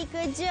pergi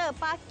kerja,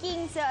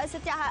 parking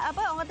setiap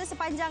orang kata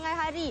sepanjang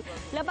hari.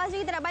 Lepas tu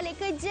kita nak balik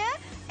kerja,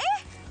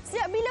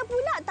 sejak bila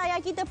pula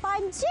tayar kita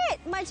pancit?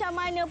 Macam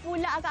mana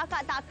pula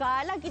akak-akak?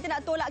 Takkanlah kita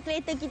nak tolak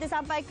kereta kita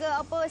sampai ke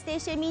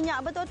stesen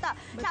minyak, betul tak?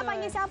 Betul. Nak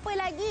panggil siapa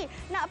lagi?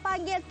 Nak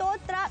panggil tow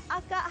truck.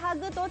 Akak,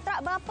 harga tow truck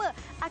berapa?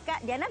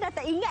 Akak Diana dah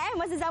tak ingat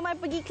masa zaman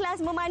pergi kelas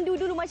memandu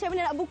dulu macam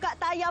mana nak buka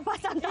tayar,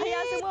 pasang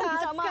tayar semua.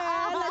 Minta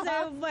maaf.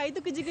 Saya buat.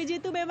 Itu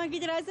kerja-kerja tu memang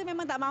kita rasa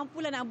memang tak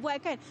mampulah nak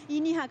buat kan.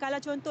 Ini kalau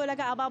contohlah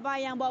kan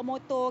abang-abang yang bawa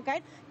motor kan,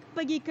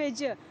 pergi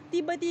kerja.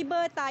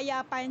 Tiba-tiba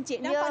tayar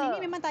pancit. Nampak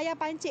ni memang tayar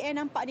pancit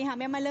nampak ni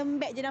memang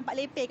lembek je, nampak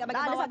lepek kat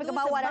bahagian bawah sampai tu ke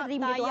bawah dah sebab rim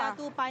dia tu, tayar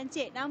tu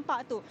pancit. Nampak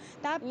tu.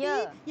 Tapi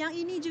yang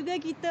ini juga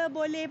kita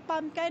boleh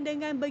pumpkan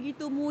dengan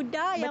begitu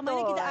mudah. Yang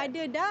mana kita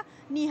ada dah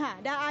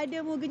ada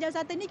Mugen jam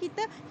starter ni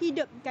kita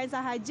hidupkan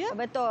sahaja.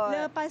 Betul.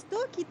 Lepas tu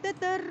kita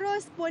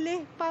terus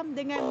boleh pump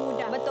dengan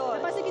mudah.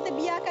 Betul. Lepas tu kita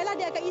biarkanlah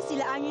dia akan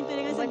isilah angin tu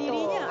dengan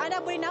sendirinya. Anda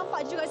boleh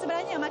nampak juga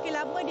sebenarnya makin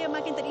lama dia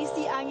makin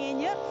terisi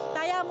anginnya.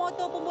 Tayar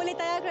motor pun boleh,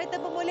 tayar kereta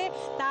pun boleh,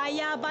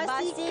 tayar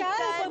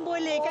basikal pun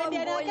boleh kan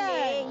dia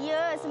kan?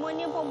 Ya,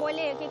 semuanya pun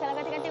boleh. Okey, kalau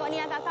katakan tengok ni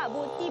kakak,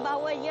 bukti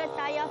bahawa dia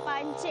tayar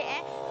pancit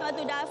Kalau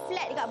tu dah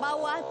flat dekat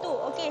bawah tu.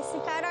 Okey,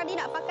 sekarang ni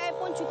nak pakai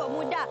pun cukup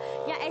mudah.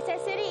 Yang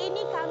aksesori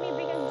ini kami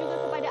berikan juga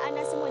kepada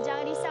anda semua.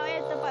 Jangan risau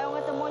tempat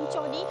orang kata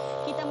moncong ni.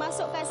 Kita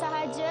masukkan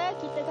sahaja,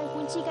 kita akan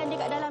kuncikan dia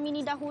kat dalam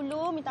ini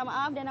dahulu. Minta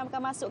maaf dan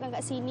akan masukkan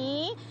kat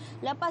sini.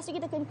 Lepas tu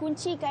kita akan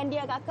kuncikan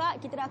dia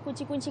kakak. Kita dah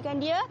kunci-kuncikan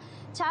dia.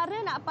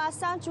 Cara nak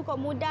pasang cukup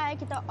mudah.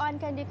 Kita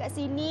onkan dia kat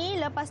sini.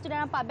 Lepas tu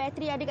dah nampak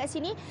bateri ada kat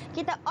sini.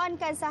 Kita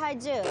onkan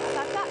sahaja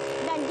kakak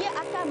dan dia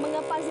akan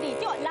mengepal sendiri.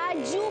 Tengok,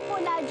 laju pun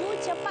laju,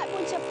 cepat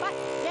pun cepat.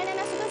 Dan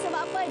Diana suka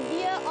sebab apa?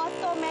 Dia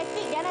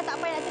automatik. Diana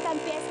tak payah nak tekan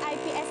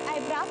PSI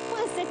berapa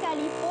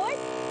sekalipun,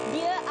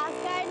 dia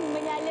akan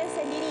menyala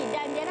sendiri.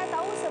 Dan Diana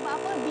tahu sebab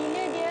apa?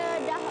 Bila dia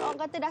dah orang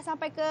kata dah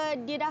sampai ke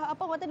dia dah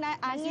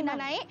angin dah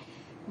naik,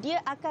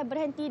 dia akan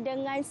berhenti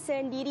dengan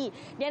sendiri.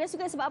 Diana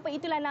suka sebab apa?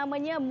 Itulah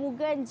namanya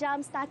Mugen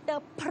Jam Starter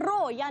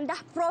Pro yang dah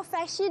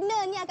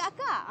profesional ni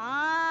akak-akak.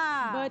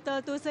 Betul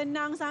tu,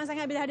 senang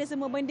sangat-sangat bila ada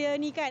semua benda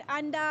ni kan.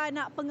 Anda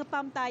nak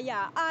pengepam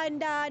tayar,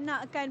 anda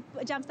nakkan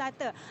jam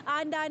starter,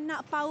 anda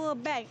nak power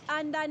bank,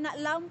 anda nak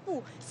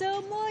lampu,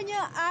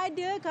 semuanya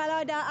ada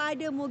kalau dah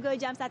ada Mugen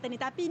Jam Starter ni.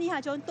 Tapi ni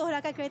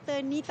contohlah kan kereta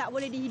ni tak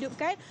boleh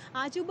dihidupkan.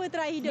 Cuba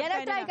try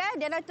hidupkan.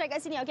 Diana try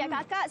kat sini. Okey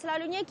kakak,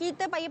 selalunya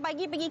kita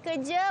pagi-pagi pergi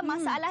kerja,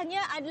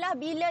 masalahnya adalah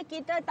bila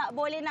kita tak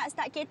boleh nak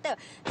start kereta.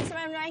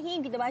 Bismillahirrahmanirrahim.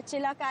 Kita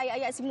bacalah kan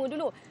ayat-ayat semua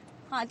dulu.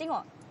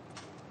 Tengok.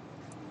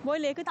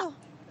 Boleh ke tu?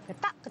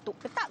 Ketak, ketuk,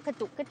 ketak,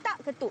 ketuk, ketak,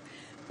 ketuk.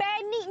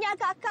 Paniknya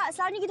kakak.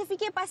 Selalunya kita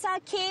fikir pasal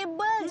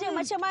kabel je.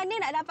 Macam mana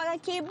nak dapatkan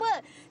kabel.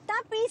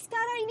 Tapi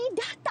sekarang ini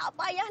dah tak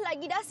payah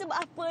lagi dah. Sebab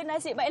apa?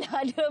 Nasib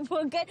baiklah ada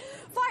Mugen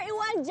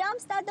 4-in-1 Jam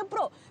Starter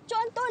Pro.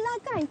 Contohlah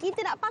kan,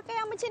 kita nak pakai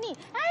yang macam ni.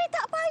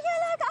 Tak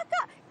payahlah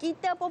kakak.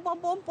 Kita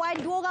perempuan-perempuan,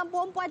 2 orang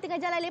perempuan tengah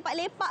jalan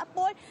lepak-lepak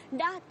pun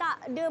dah tak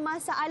ada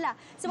masalah.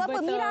 Sebab apa?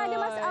 Mira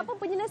ada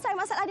penyelesaian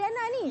masalah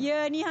Diana ni.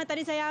 Ya, ni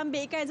tadi saya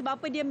ambil kan. Sebab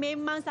apa? Dia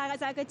memang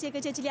sangat-sangat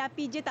kecil-kecil cili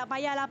api je. Tak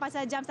payahlah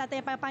pasal jam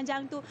starter yang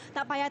panjang tu.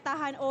 Tak payah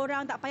tahan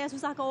orang, tak payah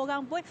susahkan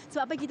orang pun.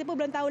 Sebab apa? Kita pun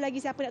belum tahu lagi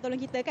siapa nak tolong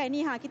kita kan.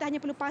 Ni kita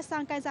hanya perlu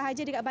pasangkan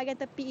sahaja dekat bahagian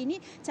tepi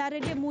ini. Cara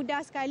dia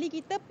mudah sekali.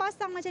 Kita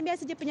pasang macam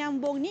biasa je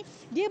penyambung ni.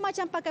 Dia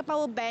macam pakai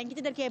power bank.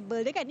 Kita ada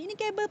kabel dia kan. Ini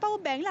kabel power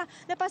bank lah.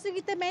 Lepas tu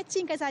kita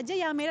matchingkan saja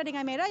yang merah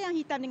dengan merah, yang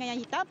hitam dengan yang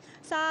hitam.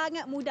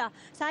 Sangat mudah.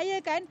 Saya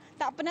kan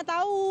tak pernah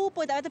tahu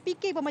pun, tak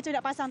terfikir pun macam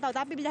nak pasang tahu.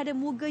 Tapi bila ada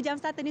Mugen Jam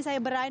Starter ni saya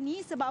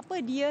berani. Sebab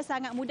apa? Dia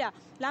sangat mudah.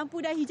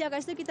 Lampu dah hijau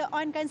kat situ, kita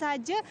onkan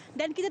saja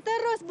dan kita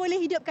terus boleh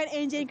hidupkan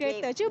enjin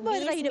kereta. Cuba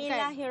try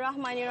hidupkan.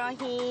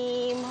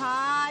 Bismillahirrahmanirrahim.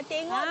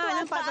 Tengok tu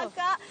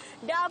akak-akak.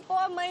 Dah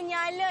pun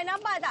menyala.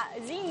 Nampak tak?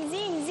 Zim,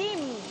 zim,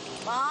 zim.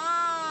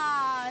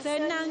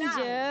 Senang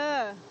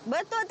je.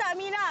 Betul tak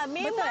Mira?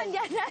 Memang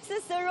dia rasa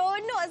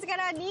seronok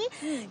sekarang ni.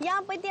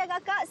 Yang penting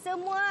kakak,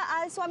 semua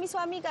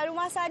suami-suami kat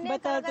rumah sana,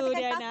 betul kalau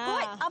katakan Diana,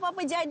 takut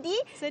apa-apa jadi,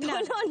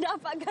 tolong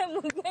dapatkan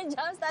Mugen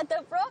Jam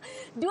Starter Pro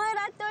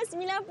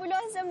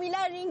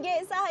RM299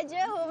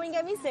 sahaja. Hubungi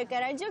kami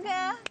sekarang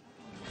juga.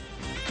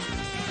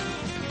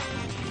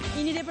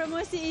 Ini dia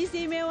promosi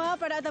istimewa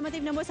produk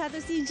otomotif nombor 1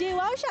 CJ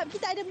Wow Shop.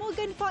 Kita ada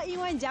Mugen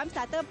 4-in-1 Jam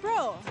Starter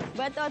Pro.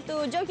 Betul tu.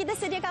 Jom kita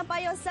sediakan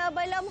payung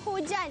sebelum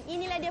hujan.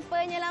 Inilah dia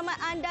penyelamat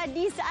anda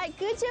di saat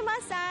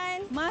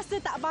kecemasan. Masa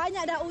tak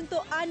banyak dah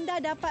untuk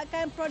anda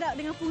dapatkan produk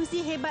dengan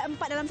fungsi hebat 4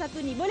 dalam 1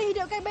 ni. Boleh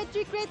hidupkan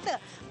bateri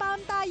kereta, pam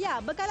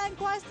tayar, bekalan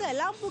kuasa,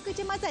 lampu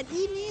kecemasan.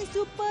 Ini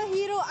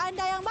superhero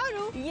anda yang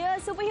baru. Ya,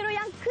 superhero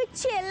yang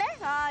kecil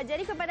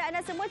jadi kepada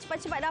anda semua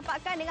cepat-cepat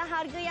dapatkan dengan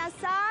harga yang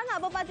sangat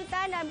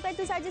berpatutan. Dan bukan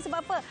itu saja,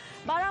 sebab apa?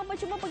 Barang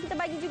percuma pun kita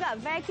bagi juga.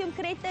 Vacuum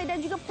kereta dan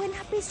juga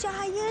penapis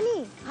cahaya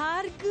ni.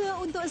 Harga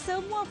untuk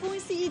semua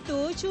fungsi itu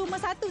cuma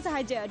satu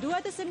sahaja.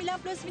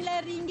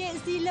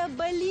 RM299. Sila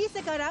beli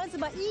sekarang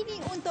sebab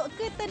ini untuk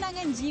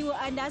ketenangan jiwa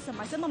anda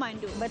semasa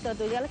memandu. Betul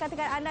tu. Kalau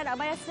katakan anda nak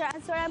bayar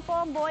seorang-seorang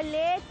pun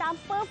boleh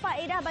tanpa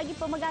faedah bagi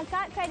pemegang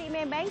kad kredit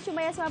Maybank.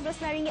 Cuma bayar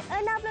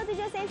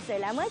RM99.67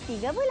 selama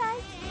 3 bulan.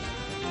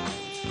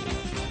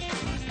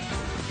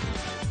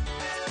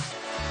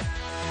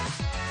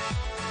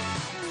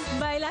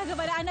 Baiklah,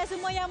 kepada anda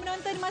semua yang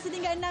menonton, masa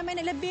tinggal 6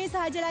 minit lebih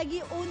sahaja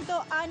lagi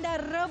untuk anda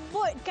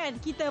rebutkan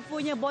kita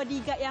punya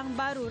bodyguard yang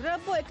baru.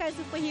 Rebutkan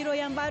superhero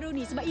yang baru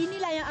ni. Sebab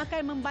inilah yang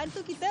akan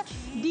membantu kita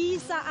di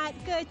saat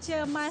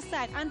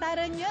kecemasan.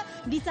 Antaranya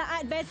di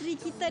saat bateri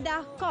kita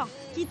dah kong.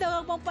 Kita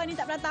orang perempuan ni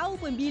tak pernah tahu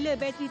pun bila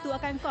bateri tu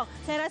akan kong.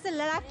 Saya rasa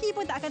lelaki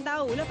pun tak akan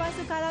tahu. Lepas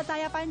tu kalau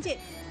tayar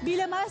pancit,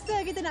 bila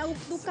masa kita nak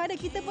tukar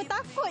dia, kita pun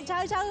takut.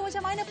 Cara-cara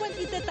macam mana pun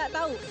kita tak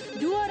tahu.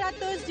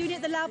 200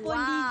 unit telah pun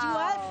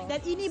dijual.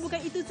 Dan ini bukan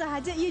itu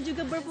sahaja, ia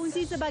juga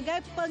berfungsi sebagai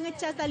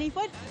pengecas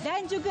telefon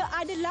dan juga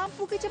ada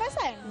lampu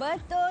kecemasan.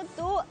 Betul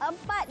tu,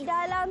 4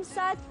 dalam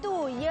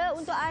 1 ya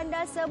untuk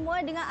anda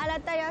semua dengan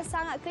alatan yang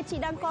sangat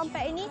kecil dan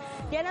kompak ini.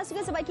 Diana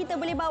suka sebab kita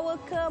boleh bawa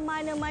ke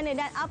mana-mana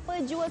dan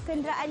apa jua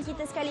kenderaan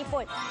kita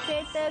sekalipun.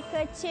 Kereta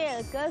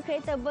kecil ke,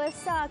 kereta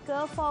besar ke,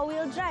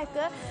 4-wheel drive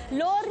ke,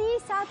 lori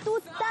 1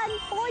 tan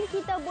pun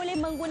kita boleh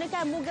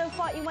menggunakan Mugen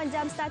 4-in-1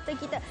 Jam Starter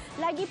kita.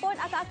 Lagipun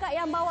akak-akak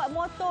yang bawa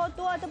motor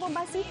tu ataupun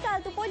basikal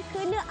tu pun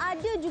kena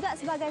ada juga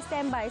sebagai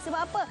standby.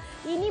 Sebab apa?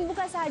 Ini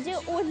bukan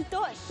sahaja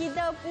untuk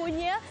kita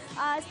punya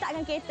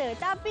startkan kereta.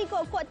 Tapi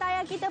kod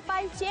tayar kita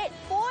pancit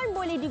pun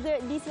boleh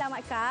juga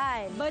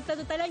diselamatkan.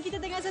 Betul tu. Talian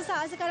kita tengah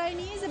sesak sekarang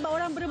ini sebab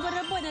orang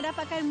berebut-rebut nak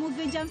dapatkan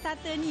Mugen Jam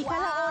Starter ni. Wow.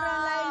 Kalau orang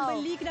lain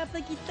beli, kenapa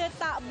kita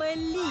tak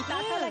beli?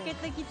 Takkanlah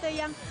kereta kita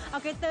yang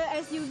kereta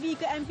SUV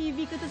ke MPV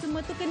ke tu semua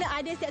tu kena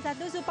ada setiap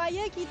satu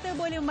supaya kita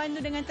boleh membantu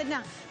dengan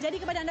tenang.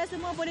 Jadi kepada anda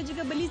semua boleh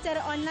juga beli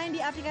secara online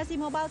di aplikasi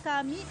mobile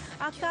kami.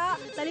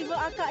 Telefon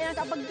akak yang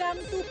akak pegang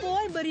tu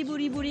pun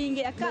beribu-ribu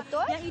ringgit akak.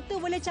 Betul. Yang itu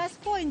boleh charge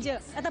phone je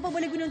ataupun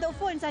boleh guna untuk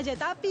phone saja.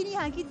 Tapi ni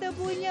kita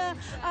punya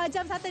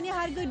jam starter ni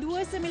harga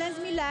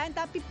RM299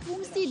 tapi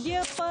fungsi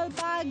dia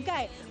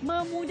pelbagai,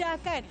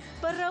 memudahkan.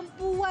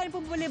 Perempuan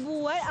pun boleh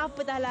buat,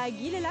 apatah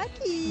lagi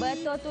lelaki.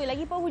 Betul tu.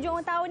 Lagipun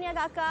hujung tahun ni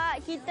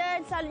kakak, kita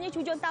selalunya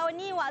hujung tahun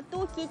ni waktu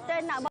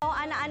kita nak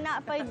bawa anak-anak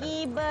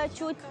pergi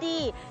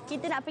bercuti,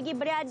 kita nak pergi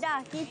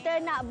beriadah,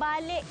 kita nak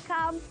balik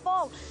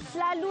kampung.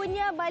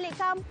 Selalunya balik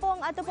kampung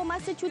ataupun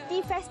masa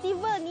cuti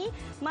festival ni,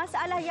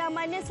 masalah yang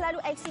mana selalu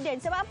aksiden.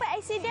 Sebab apa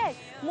aksiden?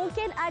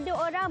 Mungkin ada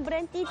orang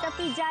berhenti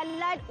tepi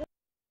jalan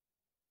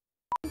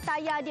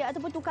tayar dia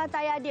ataupun tukar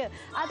tayar dia,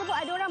 ataupun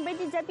ada orang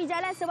berhenti tepi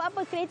jalan sebab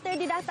apa? Kereta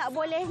dia dah tak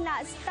boleh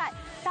nak start.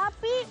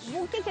 Tapi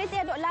mungkin kereta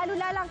yang duk lalu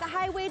lalang kat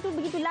highway tu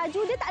begitu laju,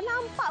 dia tak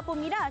nampak pun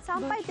Mira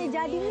sampai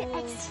terjadinya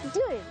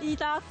aksiden.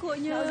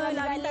 Takutnya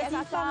nak minta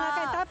simpang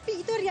kan. Tapi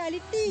itu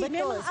realiti. Betul,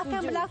 memang setuju.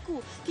 akan berlaku.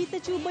 Kita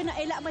cuba nak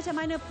elak macam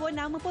mana pun,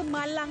 nama pun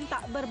malang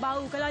tak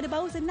berbau. Kalau ada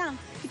bau senang,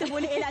 kita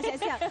boleh elak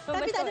siap-siap.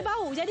 Tapi tak ada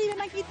bau. Jadi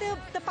memang kita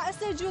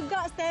terpaksa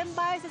juga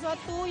standby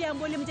sesuatu yang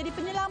boleh menjadi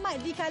penyelamat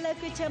di kala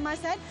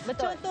kecemasan.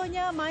 Betul.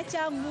 Contohnya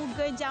macam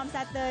Mugen Jam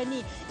Starter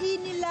ni.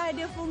 Inilah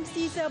dia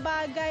fungsi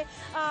sebagai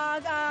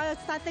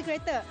starter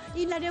kereta.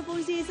 Inilah dia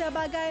fungsi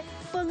sebagai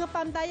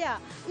pengepam tayar.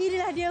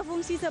 Inilah dia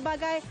fungsi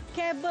sebagai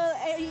kabel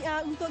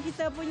untuk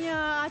kita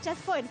punya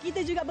charge phone.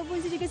 Kita juga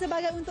berfungsi juga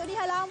sebagai untuk ni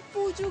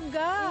lampu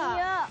juga.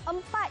 Ya,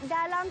 4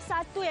 dalam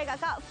 1 ya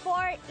kakak.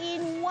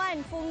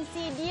 4-in-1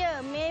 fungsi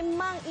dia.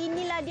 Memang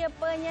inilah dia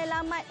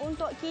penyelamat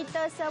untuk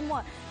kita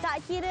semua.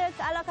 Tak kira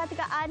kalau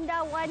katakan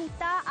anda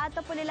wanita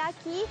ataupun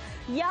lelaki,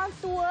 yang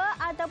tua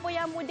ataupun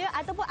yang muda,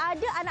 ataupun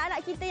ada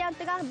anak-anak kita yang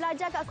tengah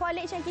belajar kat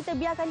college yang kita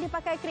biarkan dia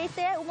pakai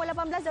kereta, umur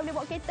 18 dah boleh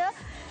bawa kereta.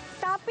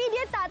 Tapi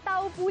dia tak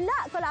tahu pula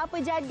kalau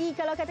apa jadi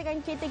kalau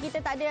katakan kereta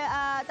kita tak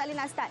boleh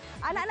nak start.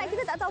 Anak-anak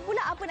kita tak tahu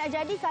pula apa nak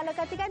jadi kalau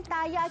katakan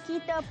tayar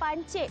kita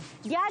pancit.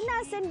 Diana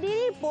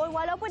sendiri pun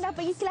walaupun dah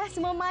pergi kelas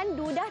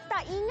memandu, dah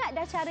tak ingat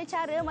dah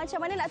cara-cara macam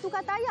mana nak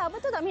tukar tayar.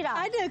 Betul tak Mira?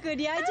 Ada ke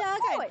dia ajar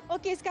kan?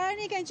 Okey, sekarang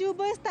ni kan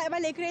cuba start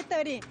balik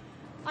kereta ni.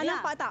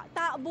 Nampak tak?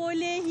 Tak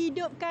boleh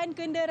hidupkan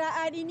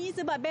kenderaan ini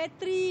sebab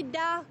bateri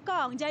dah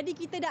kong. Jadi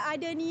kita dah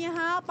ada ni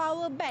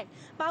power bank.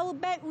 Power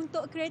bank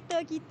untuk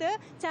kereta kita.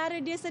 Cara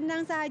dia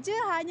senang sahaja,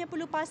 hanya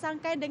perlu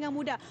pasangkan dengan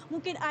mudah.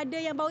 Mungkin ada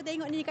yang baru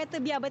tengok ni kata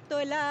biar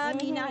betul lah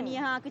Minah ni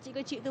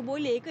kecil-kecil tu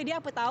boleh ke? Dia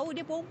apa tahu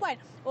dia perempuan.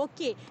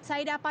 Okey,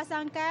 saya dah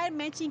pasangkan,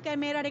 matchingkan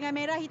merah dengan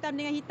merah, hitam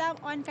dengan hitam,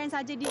 onkan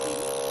saja di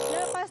sini.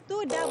 Lepas tu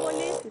dah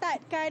boleh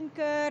startkan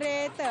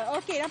kereta.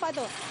 Okey,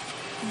 nampak tu?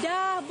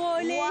 Dah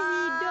boleh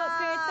hidup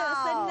kereta.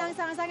 Senang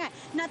sangat-sangat.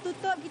 Nak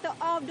tutup, kita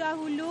off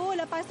dahulu.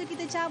 Lepas tu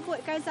kita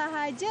cabutkan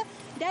sahaja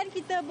dan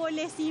kita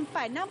boleh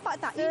simpan. Nampak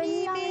tak?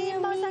 Ini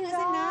memang sangat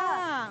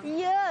senang.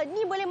 Ya,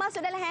 ni boleh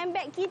masuk dalam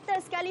handbag kita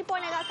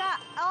sekalipun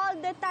kakak. All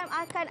the time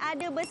akan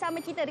ada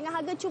bersama kita dengan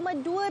harga cuma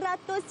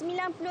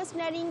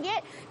RM299.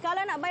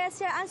 Kalau nak bayar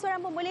secara ansuran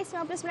pun boleh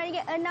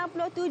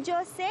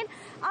RM99.67.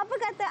 Apa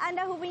kata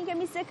anda hubungi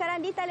kami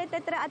sekarang di talian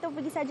tertera atau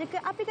pergi saja ke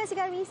aplikasi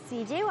kami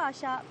CJ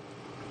Workshop.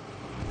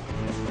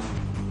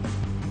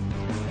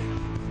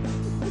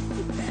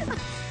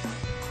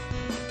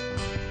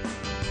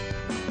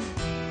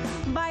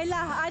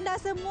 Baiklah, anda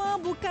semua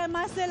bukan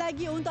masa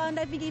lagi untuk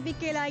anda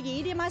fikir-fikir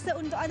lagi. Ini masa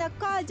untuk anda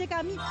call je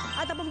kami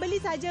ataupun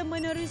beli saja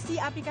menerusi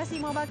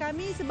aplikasi mobile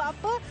kami. Sebab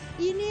apa?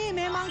 Ini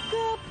memang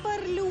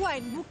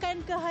keperluan,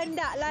 bukan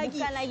kehendak lagi.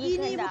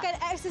 Ini kehendak. Bukan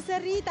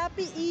aksesori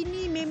tapi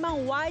ini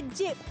memang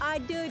wajib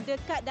ada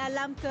dekat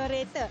dalam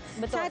kereta.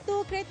 Betul. Satu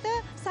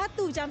kereta,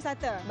 1 jam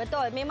starter.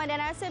 Betul. Memang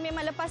dan rasa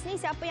memang lepas ni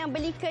siapa yang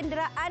beli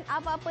kenderaan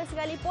apa-apa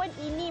sekalipun,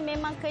 ini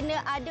memang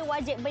kena ada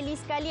wajib beli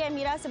sekalian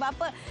Mira. Sebab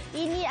apa?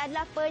 Ini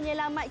adalah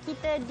penyelamat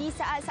kita di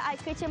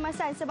saat-saat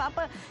kecemasan. Sebab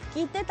apa?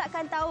 Kita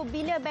takkan tahu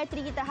bila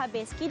bateri kita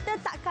habis. Kita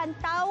takkan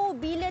tahu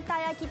bila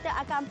tayar kita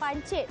akan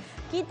pancit.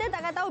 Kita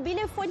takkan tahu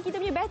bila phone kita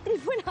punya bateri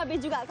pun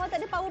habis juga. Kalau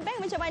tak ada power bank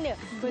macam mana?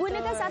 Betul.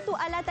 Gunakan satu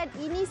alatan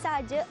ini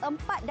saja,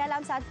 4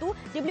 dalam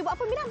 1. Dia boleh buat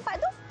apa Mira 4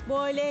 tu?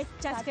 Boleh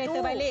cas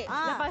kereta balik.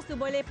 Lepas tu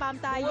boleh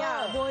pump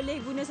tayar. Boleh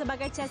guna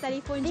sebagai cas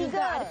telefon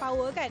juga. Ada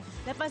power kan.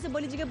 Lepas tu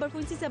boleh juga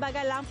berfungsi sebagai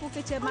lampu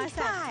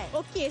kecemasan.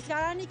 Okey,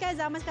 sekarang ni kan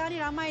zaman sekarang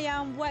ni ramai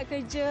yang buat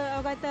kerja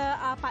orang kata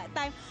part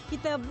time.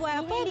 Kita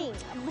buat apa?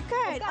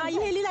 Bukan.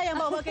 E-hailing lah yang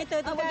bawa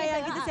kereta tu kan.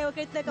 Yang kita sewa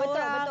kereta ke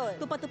orang.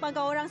 Tumpang-tumpang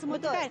ke orang semua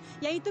tu kan.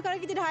 Yang itu kalau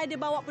kita dah ada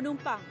bawa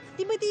penumpang.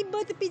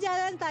 Tiba-tiba tepi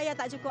jalan tayar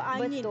tak cukup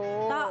angin.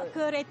 Tak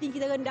ke rating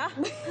kita rendah.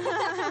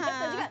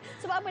 Betul juga.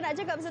 Sebab apa nak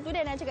cakap pasal tu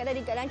Dan nak cakap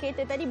tadi kat dalam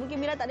kereta tadi mungkin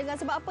Mira tak dengar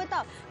sebab apa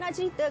tau. Nak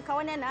cerita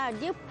kawanan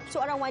dia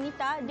seorang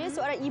wanita, dia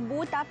seorang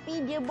ibu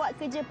tapi dia buat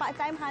kerja part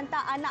time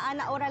hantar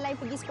anak-anak orang lain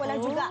pergi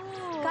sekolah juga.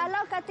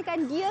 Kalau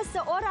katakan dia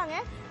seorang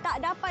tak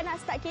dapat nak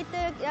start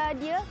kereta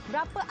dia,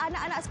 berapa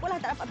anak-anak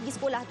sekolah tak dapat pergi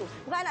sekolah tu.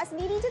 Bukan anak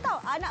sendiri je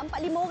tau. Anak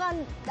 4-5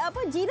 orang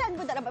jiran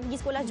pun tak dapat pergi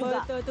sekolah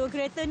juga. Betul tu.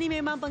 Kereta ni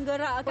memang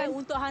penggerak kan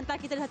untuk hantar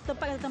kita dari satu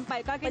tempat ke satu tempat.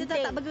 Kalau kita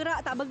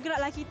tak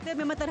bergeraklah kita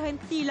memang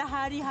terhentilah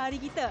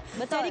hari-hari kita.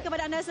 Betul. Jadi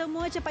kepada anda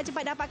semua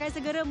cepat-cepat dapatkan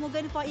segera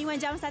Mugen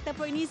 4-in-1 Jam Starter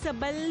Pro ini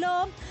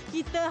sebelum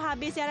kita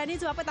habis siaran ni.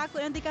 Sebab apa?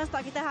 Takut nanti kan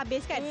stok kita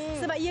habis kan.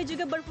 Sebab ia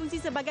juga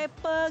berfungsi sebagai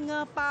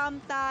pengepam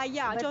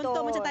tayar. Betul.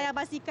 Contoh macam tayar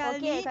basikal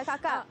ni. Okey,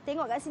 kakak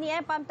tengok kat sini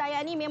pam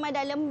tayar ni memang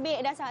dah lembik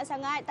dah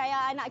sangat-sangat.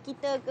 Tayar anak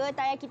kita ke,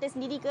 tayar kita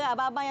sendiri ke,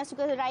 abang-abang yang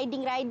suka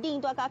riding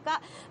tu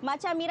kakak.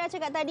 Macam Mira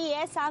cakap tadi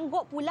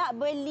sanggup pula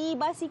beli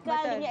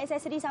basikal dengan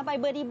aksesori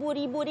sampai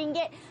beribu-ribu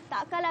ringgit.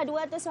 Takkanlah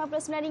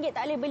RM299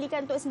 tak boleh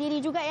belikan untuk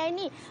sendiri juga yang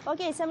ini.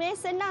 Okey, sebenarnya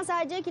senang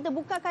saja, kita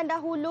bukakan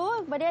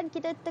dahulu, kemudian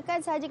kita tekan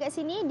saja kat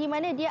sini di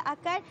mana dia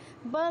akan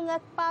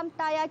mengepam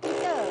tayar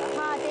kita.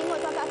 Tengok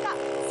tu kakak,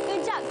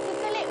 sekejap,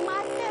 sekelip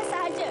mata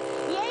sahaja.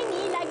 Yang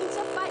ini lagi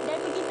cepat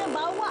daripada kita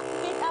bawa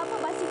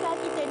basikal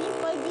kita ni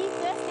pergi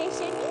ke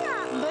stesen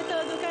minyak.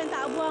 Betul tu kan,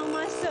 tak buang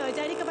masa.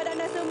 Jadi kepada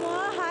anda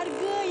semua,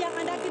 harga yang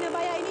anda kena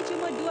bayar ini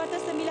cuma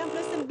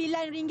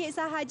RM299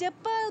 sahaja,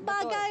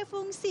 pelbagai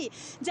fungsi.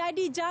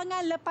 Jadi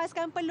jangan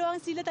lepaskan peluang,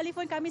 sila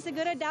telefon kami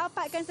segera,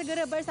 dapatkan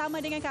segera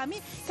bersama dengan kami.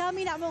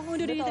 Kami nak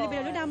mengundur diri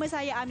terlebih dahulu. Nama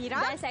saya Amira.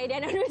 Dan saya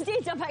Diana Nursi.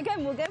 Dapatkan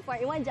Mugen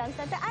 4-in-1 Jam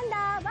Starter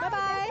anda.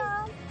 Bye-bye.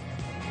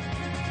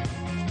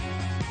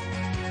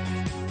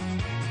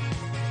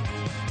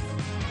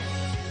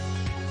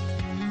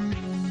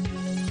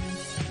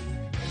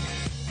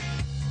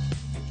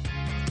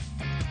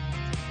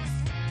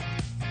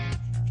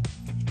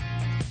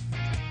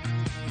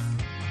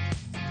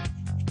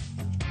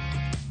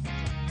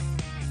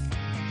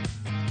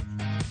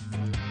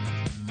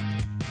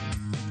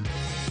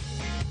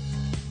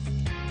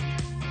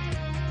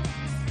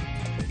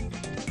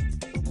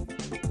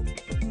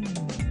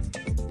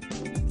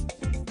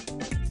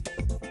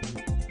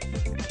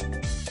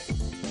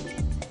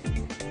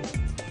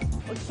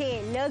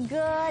 Okey,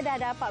 lega dah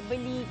dapat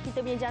beli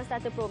kita punya Jam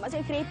Starter Pro.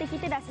 Maksudnya kereta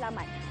kita dah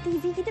selamat.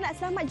 TV kita nak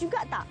selamat juga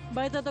tak?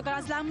 Betul tu.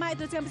 Kalau selamat,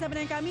 teruskan bersama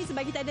dengan kami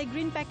sebab kita ada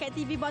green packet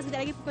TV box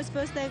sekejap lagi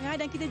pukul 10.30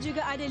 dan kita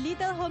juga ada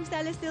Little Home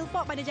Styler Steel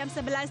Pot pada jam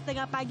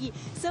 11.30 pagi.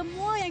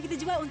 Semua yang kita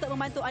jual untuk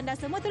membantu anda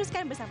semua.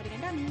 Teruskan bersama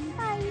dengan kami.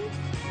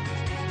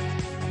 Bye.